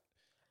 like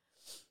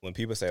when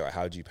people say like,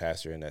 how did you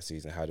pastor in that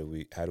season? How do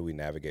we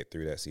navigate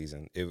through that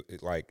season?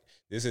 It like,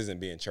 this isn't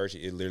being churchy.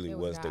 It literally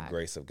was the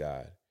grace of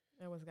God.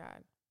 It was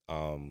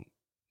God.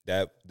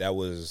 That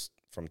was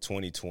from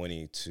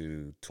 2020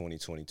 to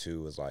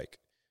 2022 was like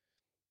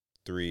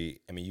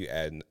you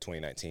add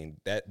 2019,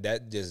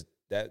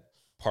 that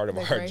part of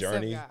our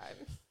journey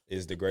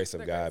is the grace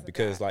of God,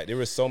 because like there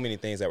were so many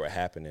things that were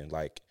happening,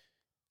 like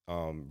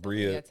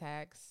Bria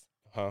attacks,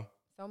 so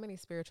many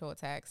spiritual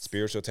attacks,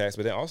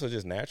 but then also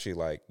just naturally,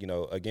 like, you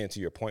know, again, to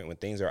your point, when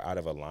things are out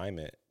of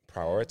alignment,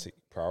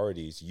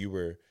 priorities, you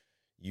were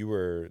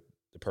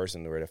the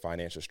person where the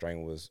financial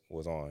strain was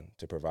on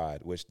to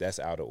provide, which that's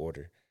out of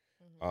order.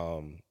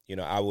 Mm-hmm. You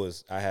know,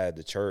 I had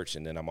the church,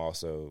 and then I'm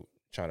also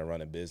trying to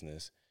run a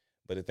business,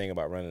 but the thing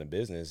about running a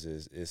business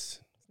is it's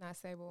not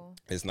stable.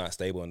 It's not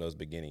stable in those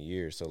beginning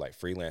years. So like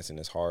freelancing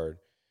is hard,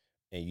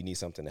 and you need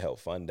something to help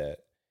fund that.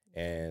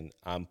 And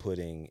I'm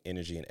putting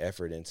energy and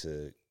effort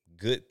into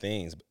good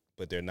things,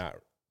 but they're not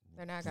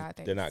God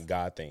things. They're not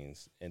God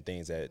things and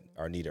things that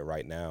mm-hmm. are needed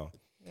right now.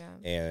 Yeah.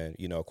 And,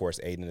 you know, of course,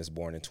 Aiden is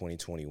born in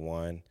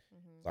 2021. Mm-hmm.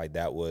 Like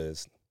that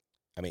was,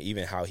 I mean,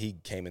 even how he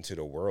came into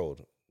the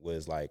world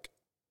was like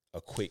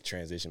a quick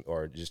transition,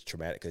 or just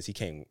traumatic, because he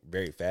came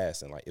very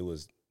fast, and like it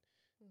was,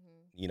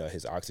 you know,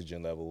 his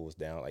oxygen level was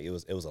down. Like it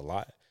was a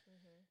lot.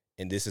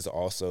 Mm-hmm. And this is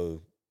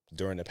also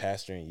during the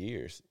pastoring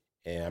years.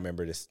 And I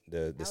remember the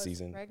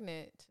season. I was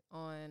pregnant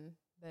on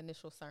the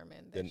initial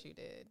sermon that you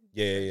did.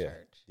 Yeah.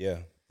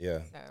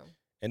 So.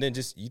 And then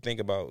just you think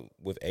about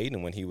with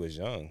Aiden when he was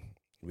young,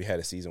 we had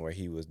a season where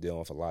he was dealing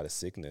with a lot of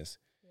sickness.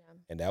 Yeah.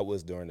 And that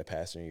was during the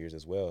pastoring years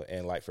as well.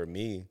 And like for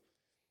me,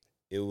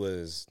 it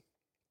was,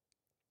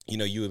 you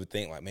know, you would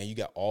think like, man, you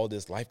got all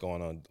this life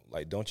going on.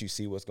 Like, don't you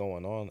see what's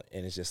going on?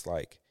 And it's just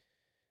like,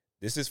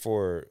 this is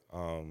for,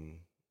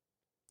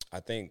 I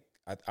think,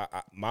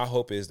 my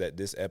hope is that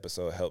this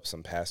episode helps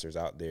some pastors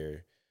out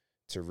there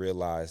to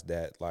realize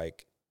that,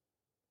 like,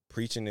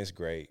 preaching is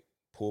great,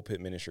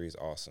 pulpit ministry is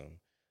awesome,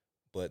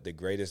 but the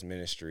greatest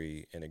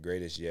ministry and the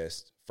greatest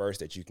yes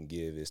first that you can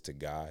give is to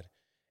God.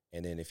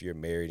 And then if you're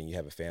married and you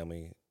have a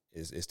family,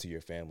 is to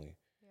your family.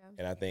 Yeah.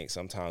 And I think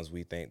sometimes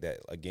we think that,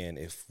 again,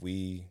 if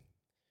we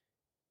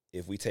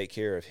take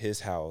care of his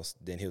house,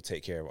 then he'll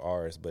take care of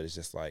ours. But it's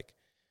just like,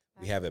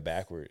 we have it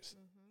backwards.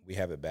 Mm-hmm. We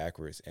have it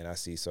backwards. And I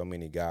see so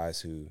many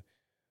guys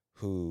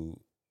who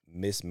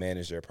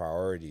mismanage their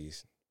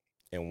priorities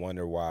and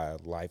wonder why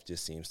life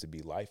just seems to be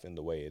life in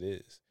the way it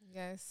is.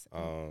 Yes.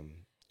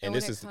 And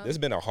this has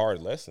been a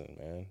hard lesson,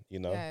 man, you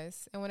know?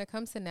 Yes. And when it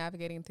comes to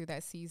navigating through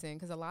that season,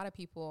 because a lot of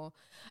people,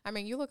 I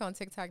mean, you look on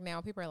TikTok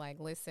now, people are like,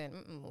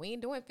 listen, we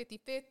ain't doing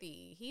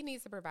 50-50. He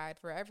needs to provide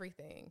for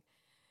everything.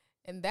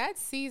 And that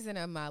season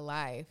of my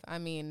life, I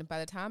mean, by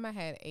the time I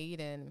had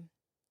Aiden,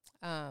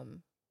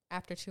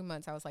 after 2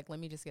 months, I was like, let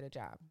me just get a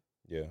job.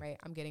 Yeah. Right?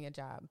 I'm getting a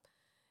job.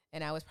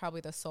 And I was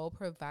probably the sole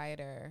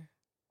provider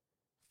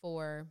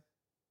for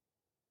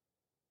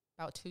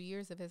about 2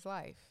 years of his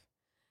life.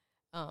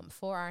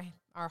 For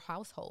our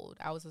household,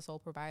 I was the sole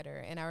provider.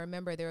 And I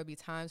remember there would be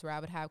times where I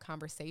would have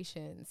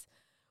conversations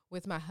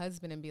with my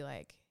husband and be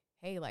like,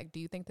 hey, like, do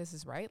you think this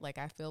is right? Like,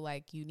 I feel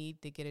like you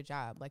need to get a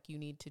job. Like,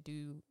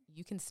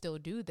 you can still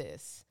do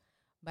this,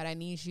 but I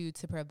need you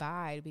to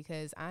provide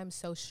because I'm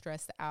so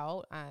stressed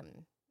out. I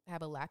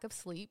have a lack of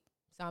sleep,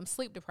 so I'm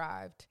sleep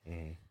deprived.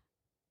 Mm-hmm.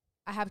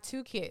 I have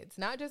 2 kids,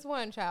 not just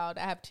one child.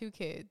 I have 2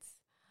 kids.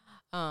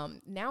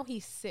 Now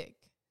he's sick.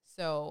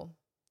 So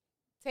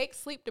take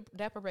sleep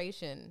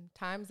deprivation,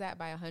 times that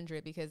by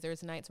 100, because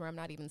there's nights where I'm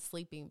not even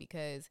sleeping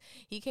because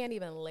he can't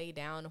even lay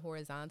down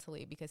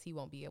horizontally because he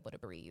won't be able to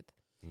breathe.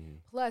 Mm.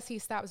 Plus, he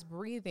stops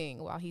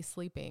breathing while he's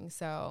sleeping.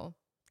 So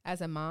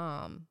as a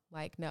mom,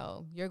 like,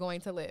 no, you're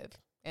going to live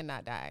and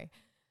not die.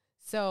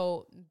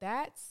 So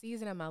that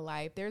season of my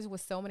life,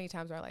 was so many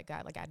times where I'm like,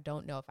 God, like, I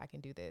don't know if I can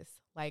do this.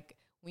 Like,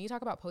 when you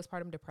talk about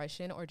postpartum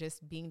depression or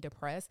just being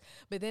depressed,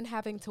 but then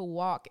having to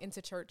walk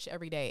into church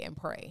every day and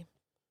pray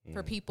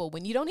for people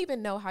when you don't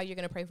even know how you're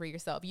going to pray for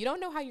yourself. You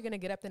don't know how you're going to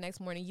get up the next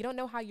morning. You don't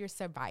know how you're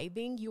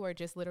surviving. You are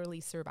just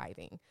literally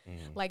surviving.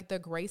 Like the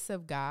grace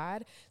of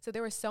God. So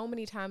there were so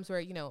many times where,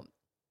 you know,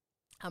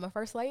 I'm a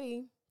first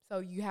lady, so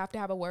you have to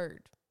have a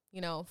word,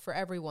 you know, for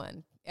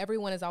everyone.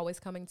 Everyone is always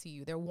coming to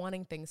you. They're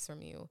wanting things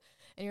from you.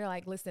 And you're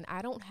like, listen,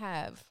 I don't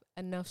have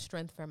enough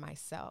strength for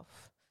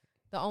myself.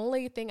 The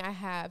only thing I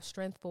have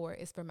strength for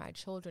is for my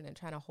children and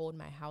trying to hold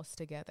my house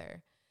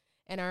together.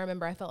 And I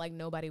remember I felt like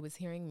nobody was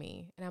hearing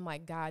me. And I'm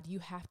like, God, you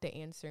have to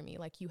answer me.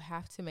 Like, you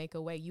have to make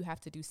a way. You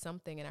have to do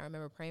something. And I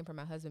remember praying for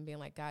my husband, being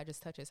like, God,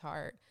 just touch his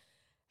heart.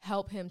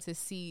 Help him to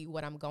see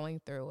what I'm going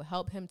through.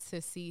 Help him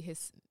to see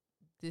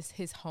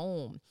his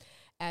home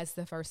as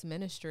the first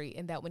ministry.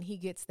 And that when he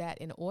gets that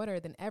in order,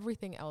 then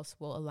everything else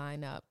will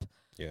align up.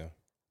 Yeah.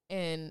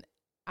 And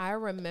I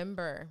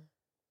remember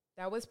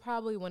that was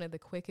probably one of the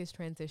quickest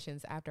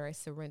transitions after I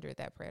surrendered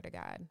that prayer to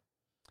God.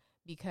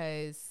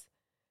 Because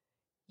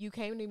you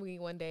came to me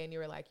one day and you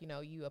were like, you know,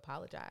 you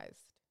apologized,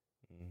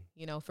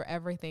 you know, for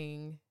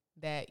everything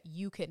that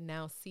you could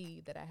now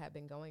see that I have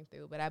been going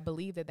through. But I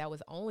believe that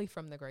was only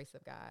from the grace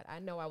of God. I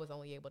know I was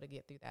only able to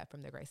get through that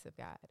from the grace of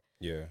God.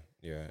 Yeah,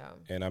 yeah. So.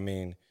 And I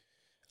mean,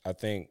 I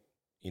think,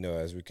 you know,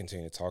 as we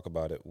continue to talk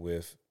about it,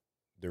 with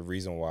the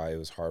reason why it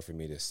was hard for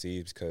me to see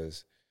is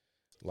because,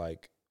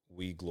 like,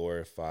 we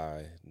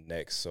glorify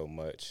next so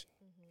much.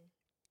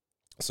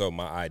 Mm-hmm. So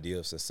my idea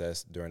of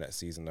success during that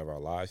season of our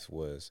life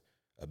was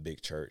a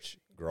big church,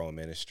 growing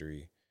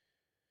ministry,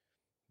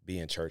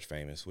 being church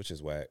famous, which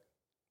is whack.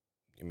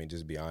 I mean,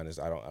 just be honest,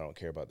 I don't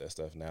care about that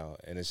stuff now.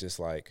 And it's just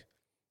like,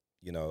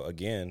 you know,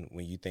 again,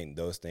 when you think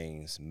those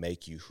things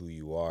make you who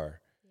you are,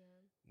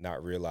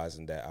 not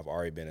realizing that I've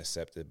already been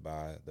accepted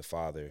by the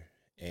Father,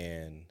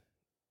 and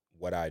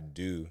what I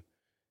do,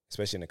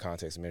 especially in the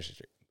context of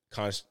ministry,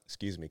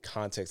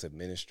 context of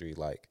ministry,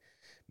 like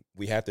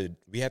we have to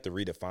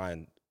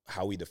redefine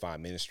how we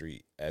define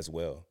ministry as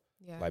well.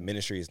 Yeah. Like,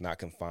 ministry is not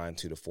confined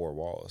to the 4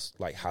 walls.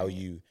 Like, how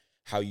you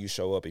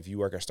show up. If you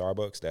work at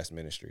Starbucks, that's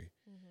ministry.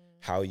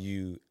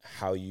 Mm-hmm.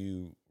 How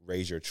you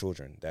raise your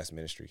children, that's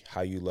ministry.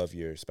 How you love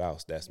your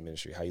spouse, that's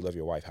ministry. How you love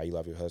your wife, how you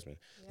love your husband,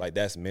 like,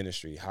 that's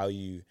ministry. How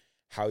you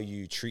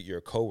treat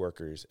your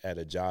coworkers at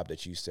a job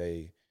that you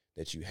say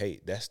that you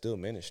hate, that's still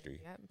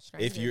ministry. Yep,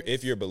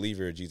 if you're a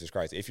believer of Jesus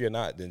Christ. If you're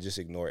not, then just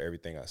ignore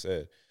everything I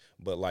said.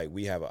 But, like,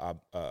 we have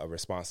a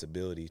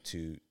responsibility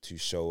to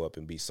show up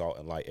and be salt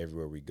and light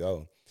everywhere we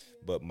go.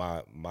 Yeah. But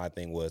my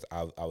thing was,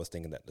 I was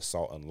thinking that the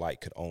salt and light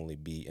could only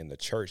be in the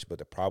church. But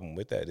the problem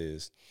with that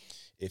is,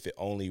 if it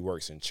only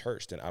works in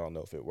church, then I don't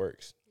know if it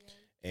works.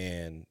 Yeah.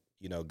 And,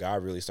 you know,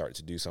 God really started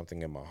to do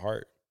something in my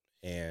heart.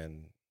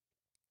 And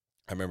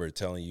I remember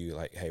telling you,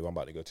 like, hey, I'm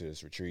about to go to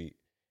this retreat.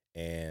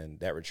 And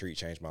that retreat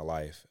changed my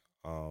life.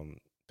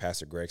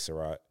 Pastor Greg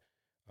Surratt,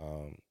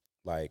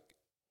 like,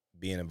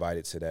 being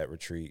invited to that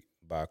retreat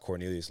by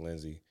Cornelius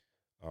Lindsay,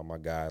 my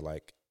guy,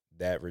 like,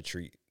 that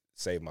retreat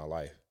saved my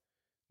life.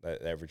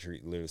 That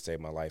retreat literally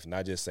saved my life.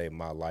 Not just saved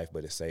my life,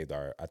 but it saved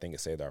our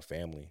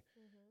family.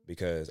 Mm-hmm.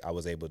 Because I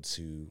was able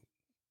to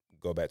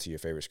go back to your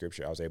favorite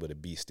scripture. I was able to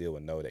be still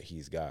and know that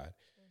he's God.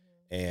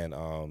 Mm-hmm.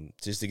 And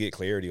just to get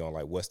clarity on,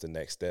 like, what's the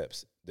next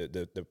steps.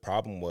 The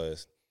problem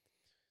was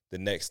the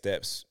next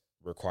steps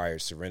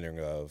required surrendering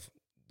of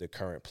the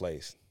current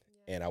place.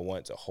 And I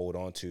wanted to hold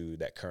on to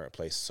that current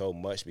place so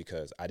much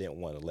because I didn't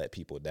want to let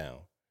people down.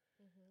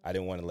 Mm-hmm. I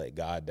didn't want to let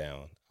God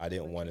down. I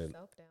didn't want to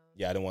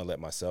let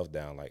myself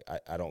down. Like,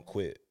 I don't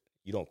quit.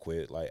 You don't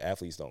quit. Like,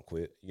 athletes don't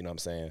quit. You know what I'm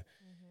saying?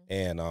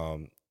 Mm-hmm.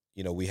 And,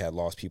 you know, we had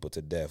lost people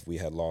to death. We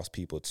had lost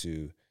people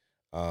to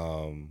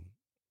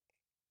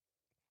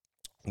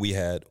we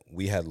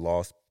had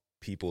lost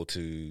people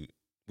to,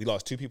 we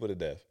lost 2 people to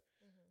death.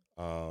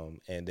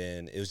 And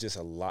then it was just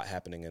a lot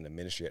happening in the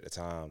ministry at the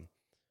time.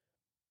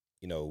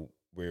 You know,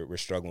 we're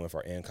struggling with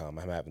our income.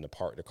 I'm having to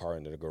park the car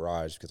into the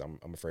garage because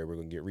I'm afraid we're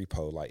gonna get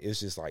repoed. Like, it's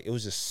just like, it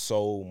was just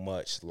so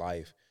much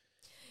life.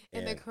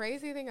 And the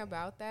crazy thing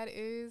about that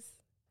is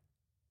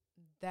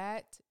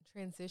that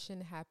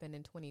transition happened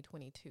in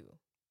 2022.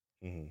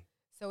 Mm-hmm.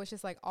 So it's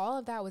just like all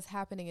of that was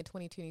happening in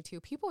 2022.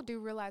 People do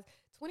realize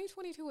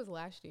 2022 was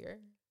last year.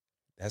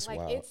 That's like,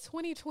 wild. It's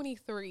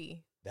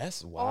 2023.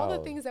 That's wild. All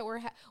the things that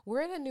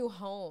we're in a new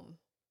home.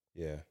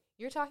 Yeah.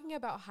 You're talking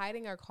about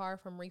hiding our car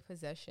from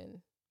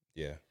repossession.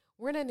 Yeah.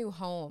 We're in a new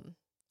home.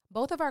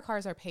 Both of our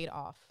cars are paid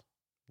off.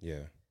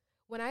 Yeah.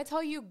 When I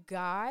tell you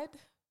God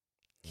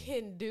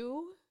can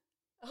do,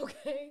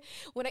 okay,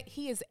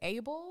 he is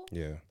able.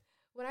 Yeah.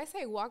 When I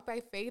say walk by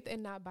faith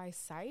and not by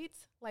sight,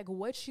 like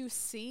what you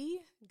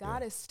see,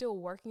 God is still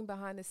working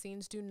behind the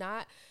scenes. Do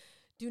not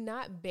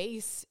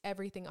base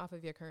everything off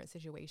of your current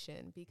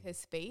situation,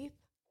 because faith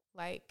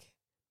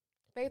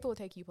will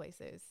take you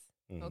places.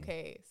 Mm-hmm.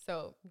 Okay.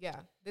 So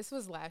yeah, this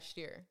was last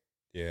year.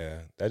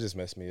 Yeah. That just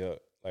messed me up.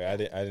 Like, I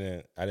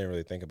didn't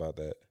really think about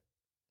that.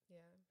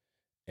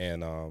 Yeah.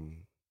 And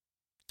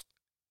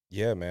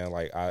yeah, man,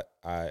 like I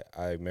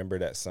remember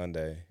that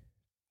Sunday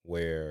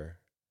where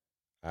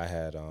I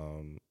had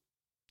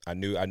I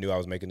knew I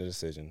was making a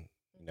decision.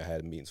 You know, I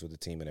had meetings with the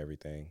team and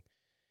everything.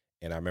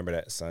 And I remember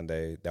that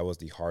Sunday, that was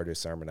the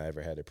hardest sermon I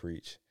ever had to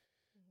preach.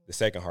 Mm-hmm. The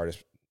second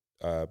hardest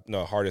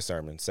hardest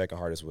sermon. Second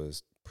hardest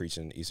was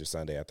preaching Easter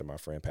Sunday after my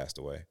friend passed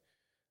away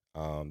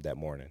that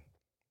morning.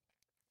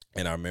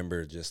 And I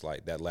remember just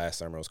like that last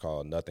sermon was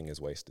called Nothing is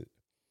Wasted.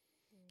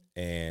 Mm-hmm.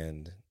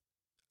 And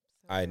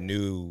I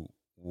knew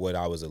what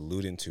I was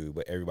alluding to,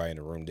 but everybody in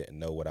the room didn't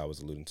know what I was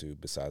alluding to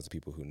besides the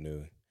people who knew.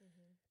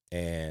 Mm-hmm.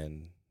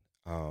 And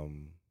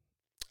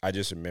I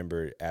just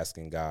remember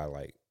asking God,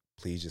 like,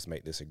 please just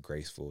make this a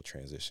graceful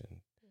transition.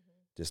 Mm-hmm.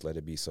 Just let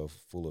it be so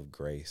full of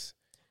grace.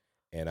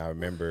 And I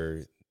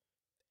remember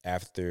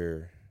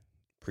after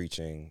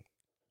preaching,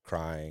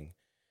 crying,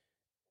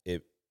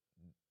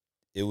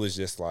 it was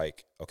just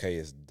like, okay,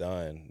 it's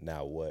done.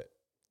 Now what?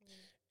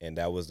 Mm-hmm. And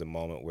that was the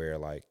moment where,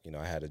 like, you know,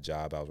 I had a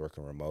job. I was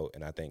working remote,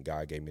 and I think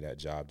God gave me that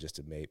job just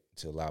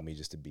to allow me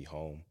just to be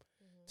home,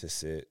 mm-hmm. to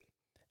sit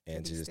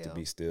and to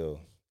be still,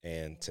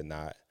 and to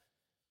not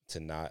be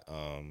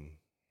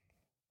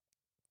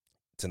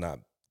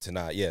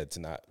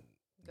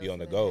on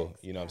the go.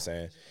 You know what I'm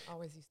saying?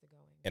 Always used to go.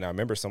 And I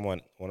remember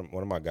one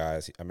of my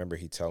guys, I remember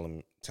he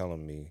telling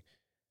me,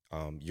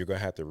 you're gonna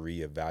have to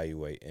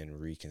reevaluate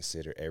and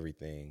reconsider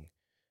everything.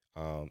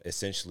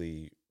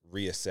 Essentially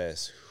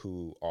reassess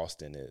who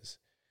Austin is.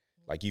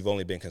 Like, you've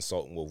only been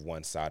consulting with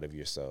one side of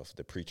yourself,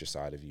 the preacher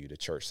side of you, the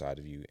church side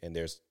of you, and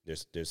there's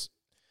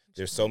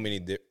so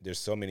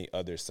many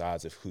other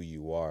sides of who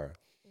you are.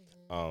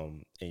 Mm-hmm.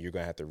 And you're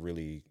gonna have to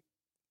really,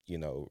 you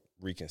know,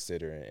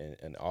 reconsider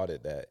and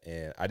audit that.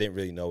 And I didn't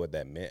really know what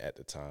that meant at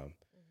the time,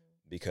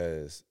 mm-hmm.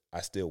 because I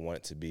still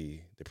wanted to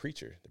be the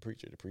preacher, like,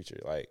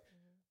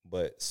 mm-hmm.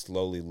 but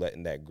slowly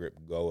letting that grip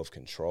go of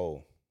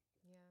control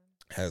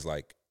has,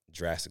 like,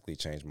 drastically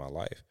changed my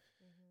life.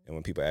 Mm-hmm. And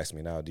when people ask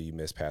me now, do you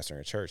miss pastoring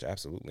a church?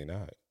 Absolutely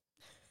not.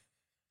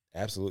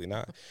 Absolutely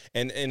not.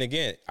 And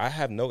again, I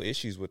have no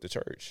issues with the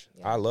church.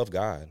 Yeah. I love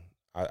God.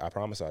 I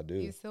promise I do.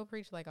 You still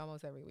preach like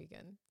almost every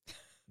weekend.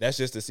 That's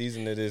just the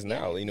season it is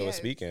now, you know, yes.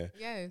 speaking.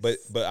 Yes. But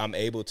I'm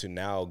able to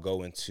now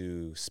go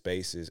into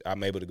spaces.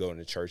 I'm able to go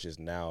into churches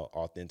now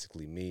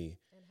authentically me.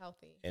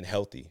 And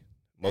healthy.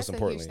 Most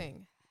importantly. That's a huge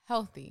thing.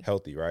 Healthy.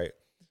 Healthy, right?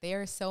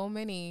 There are so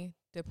many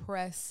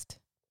depressed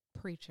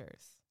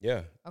preachers.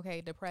 Yeah.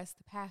 Okay, depressed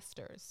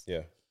pastors.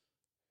 Yeah.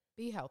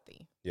 Be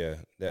healthy. Yeah.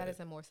 That is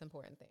the most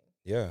important thing.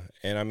 Yeah.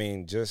 And I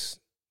mean, just,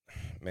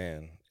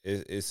 man,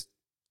 it's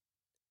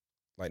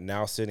like,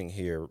 now sitting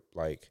here,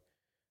 like,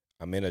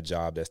 I'm in a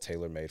job that's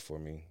tailor-made for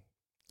me.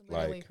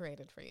 Literally like,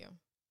 created for you.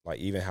 Like,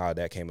 even how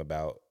that came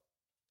about,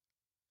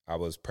 I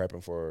was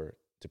prepping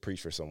to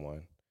preach for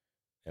someone,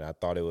 and I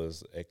thought it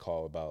was a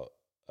call about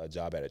a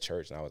job at a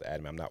church, and I was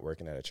adamant, I'm not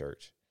working at a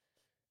church.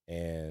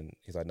 And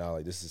he's like, no,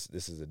 like, this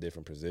is a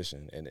different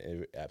position, and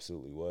it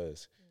absolutely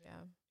was. Yeah.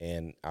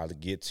 And I'll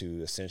get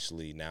to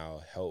essentially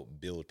now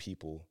help build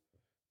people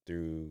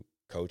through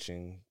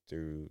coaching,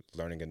 through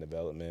learning and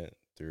development,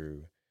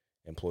 through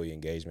employee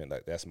engagement.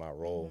 Like, that's my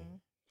role. Mm-hmm.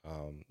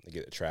 I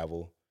get to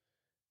travel.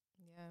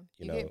 Yeah.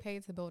 You know, get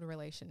paid to build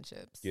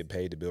relationships. Get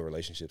paid to build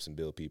relationships and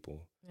build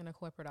people. In a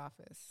corporate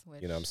office.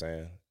 You know what I'm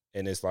saying?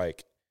 And it's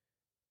like,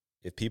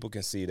 if people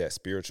can see that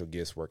spiritual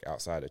gifts work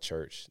outside of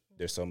church, mm-hmm.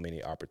 there's so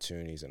many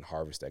opportunities and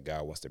harvests that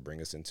God wants to bring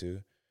us into.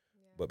 Yeah.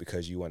 But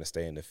because you want to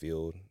stay in the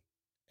field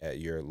at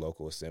your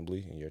local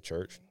assembly in your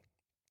church,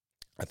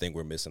 mm-hmm. I think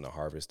we're missing a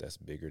harvest that's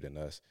bigger than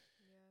us.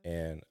 Yeah.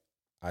 And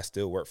I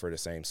still work for the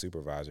same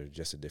supervisor,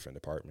 just a different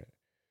department.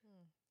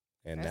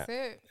 And that's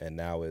it. And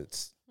now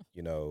it's,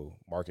 you know,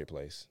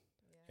 marketplace.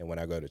 Yeah. And when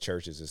I go to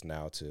churches, it's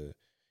now to,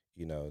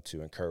 you know,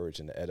 to encourage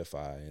and to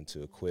edify and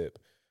to equip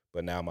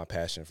But now my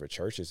passion for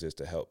churches is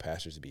to help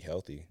pastors be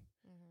healthy.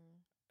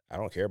 I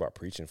don't care about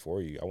preaching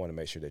for you. I want to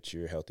make sure that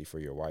you're healthy for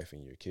your wife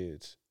and your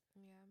kids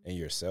and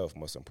yourself,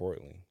 most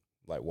importantly,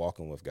 like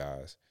walking with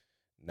guys.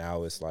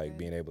 Now it's like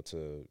being able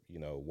to, you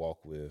know,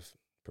 walk with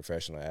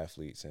professional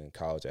athletes and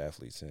college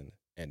athletes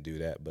and do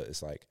that. But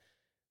it's like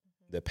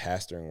the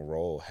pastoring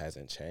role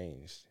hasn't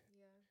changed.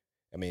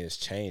 I mean, it's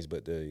changed,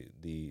 but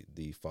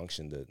the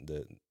function,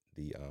 the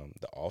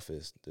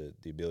office,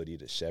 the ability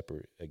to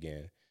shepherd,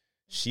 again,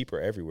 sheep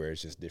are everywhere.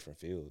 It's just different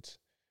fields.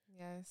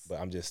 Yes. But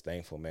I'm just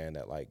thankful, man,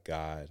 that like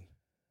God,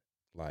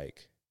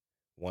 like,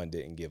 one,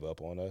 didn't give up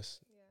on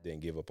us,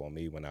 didn't give up on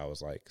me when I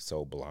was like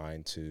so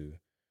blind to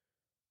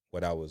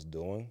what I was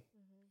doing.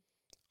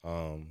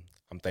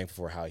 I'm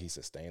thankful for how he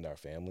sustained our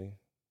family,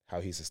 how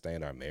he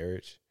sustained our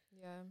marriage,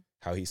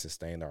 how he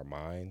sustained our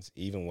minds,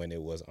 even when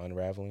it was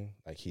unraveling.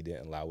 Like, he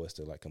didn't allow us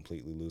to like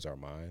completely lose our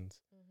minds.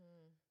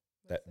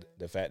 That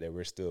the fact that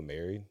we're still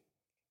married.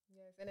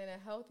 Yes, and in a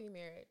healthy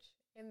marriage,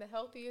 in the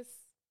healthiest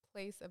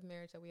place of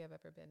marriage that we have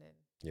ever been in.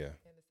 Yeah.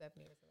 In the 7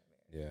 years of our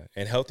marriage. Yeah.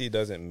 And healthy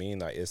doesn't mean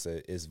like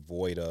it's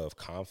void of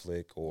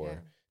conflict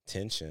or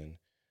tension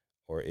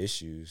or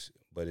issues,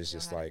 but it's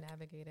just like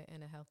navigate it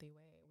in a healthy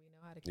way. We know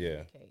how to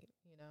communicate,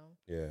 you know.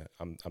 Yeah.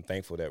 I'm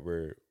thankful that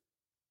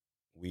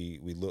we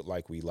look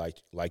like we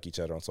like each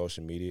other on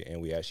social media,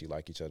 and we actually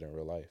like each other in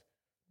real life.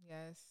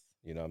 Yes.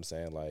 You know what I'm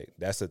saying? Like,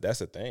 that's a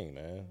thing,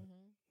 man.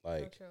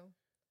 Like, so true.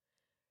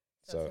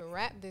 So to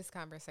wrap this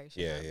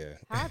conversation up,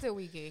 how did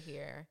we get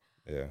here?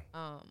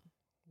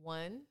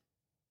 One,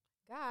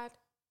 God.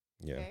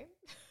 Yeah. Okay.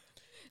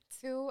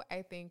 Two,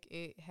 I think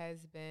it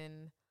has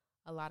been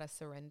a lot of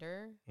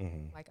surrender,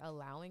 like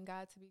allowing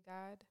God to be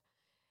God,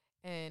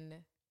 and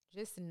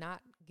just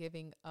not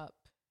giving up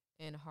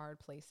in hard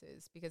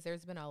places, because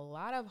there's been a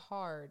lot of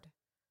hard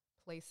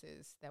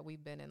places that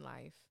we've been in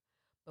life,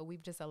 but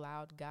we've just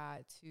allowed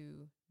God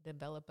to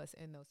develop us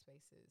in those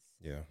spaces.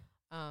 Yeah.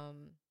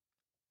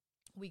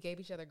 We gave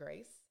each other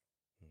grace,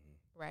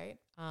 right?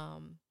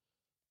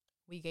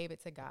 We gave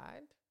it to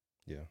God.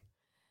 Yeah.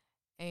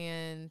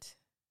 And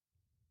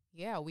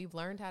we've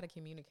learned how to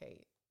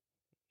communicate.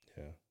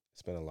 Yeah.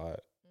 It's been a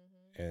lot.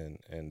 And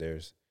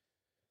there's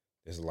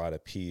a lot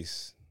of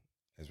peace,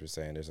 as we're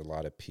saying, there's a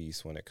lot of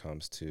peace when it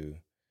comes to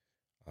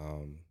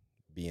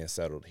being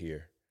settled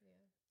here.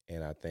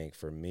 And I think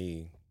for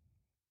me,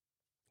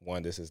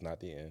 one, this is not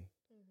the end.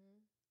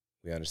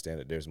 We understand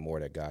that there's more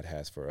that God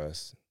has for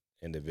us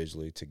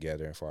individually,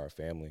 together, and for our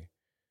family.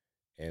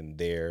 And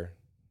there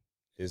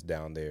is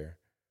down there,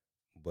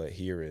 but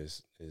here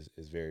is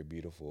very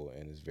beautiful,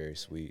 and is very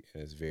sweet,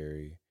 and is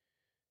very,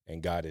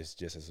 and God is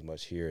just as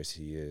much here as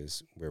he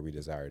is where we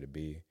desire to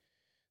be.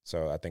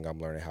 So I think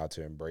I'm learning how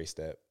to embrace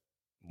that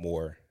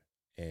more,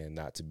 and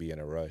not to be in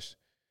a rush,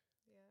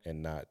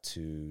 and not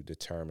to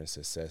determine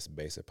success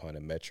based upon a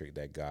metric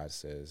that God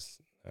says,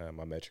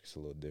 my metric's a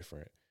little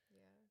different.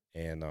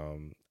 And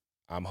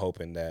I'm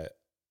hoping that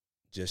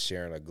just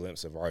sharing a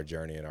glimpse of our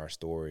journey and our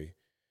story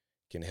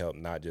can help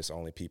not just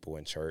only people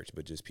in church,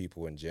 but just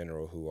people in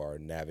general who are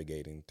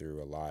navigating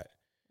through a lot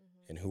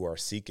and who are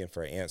seeking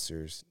for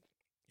answers.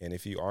 And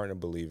if you aren't a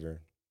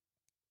believer,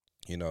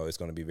 you know, it's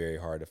going to be very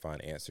hard to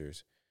find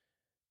answers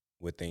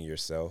within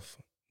yourself.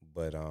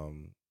 But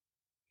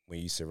when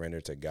you surrender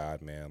to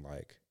God, man,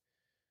 like,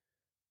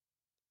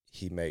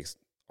 he makes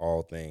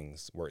all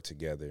things work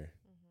together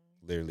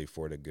literally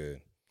for the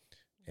good.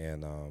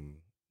 And I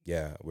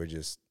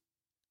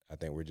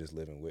think we're just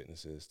living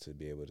witnesses to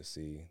be able to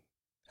see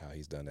how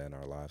he's done that in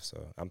our lives.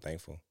 So I'm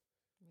thankful.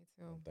 Me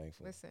too. I'm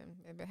thankful. Listen,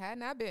 if it had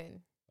not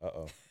been.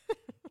 But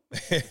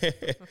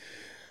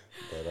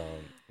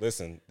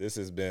listen, this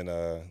has been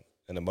an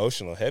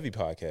emotional, heavy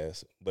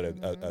podcast, but a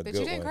good one. But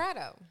you didn't cry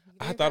though.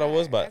 I thought I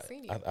was, but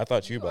I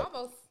thought you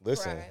almost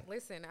listen. Cried.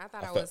 Listen, I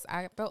thought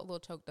I felt a little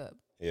choked up.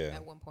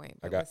 At one point.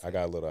 I got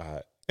a little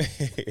hot.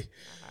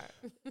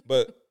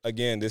 But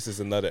again, this is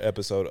another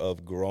episode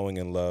of Growing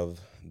in Love,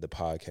 the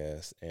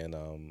podcast,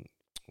 and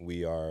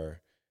we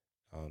are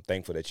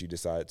thankful that you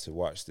decided to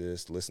watch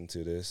this, listen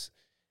to this,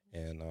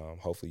 and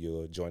hopefully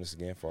you'll join us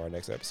again for our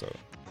next episode.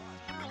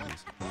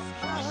 Peace.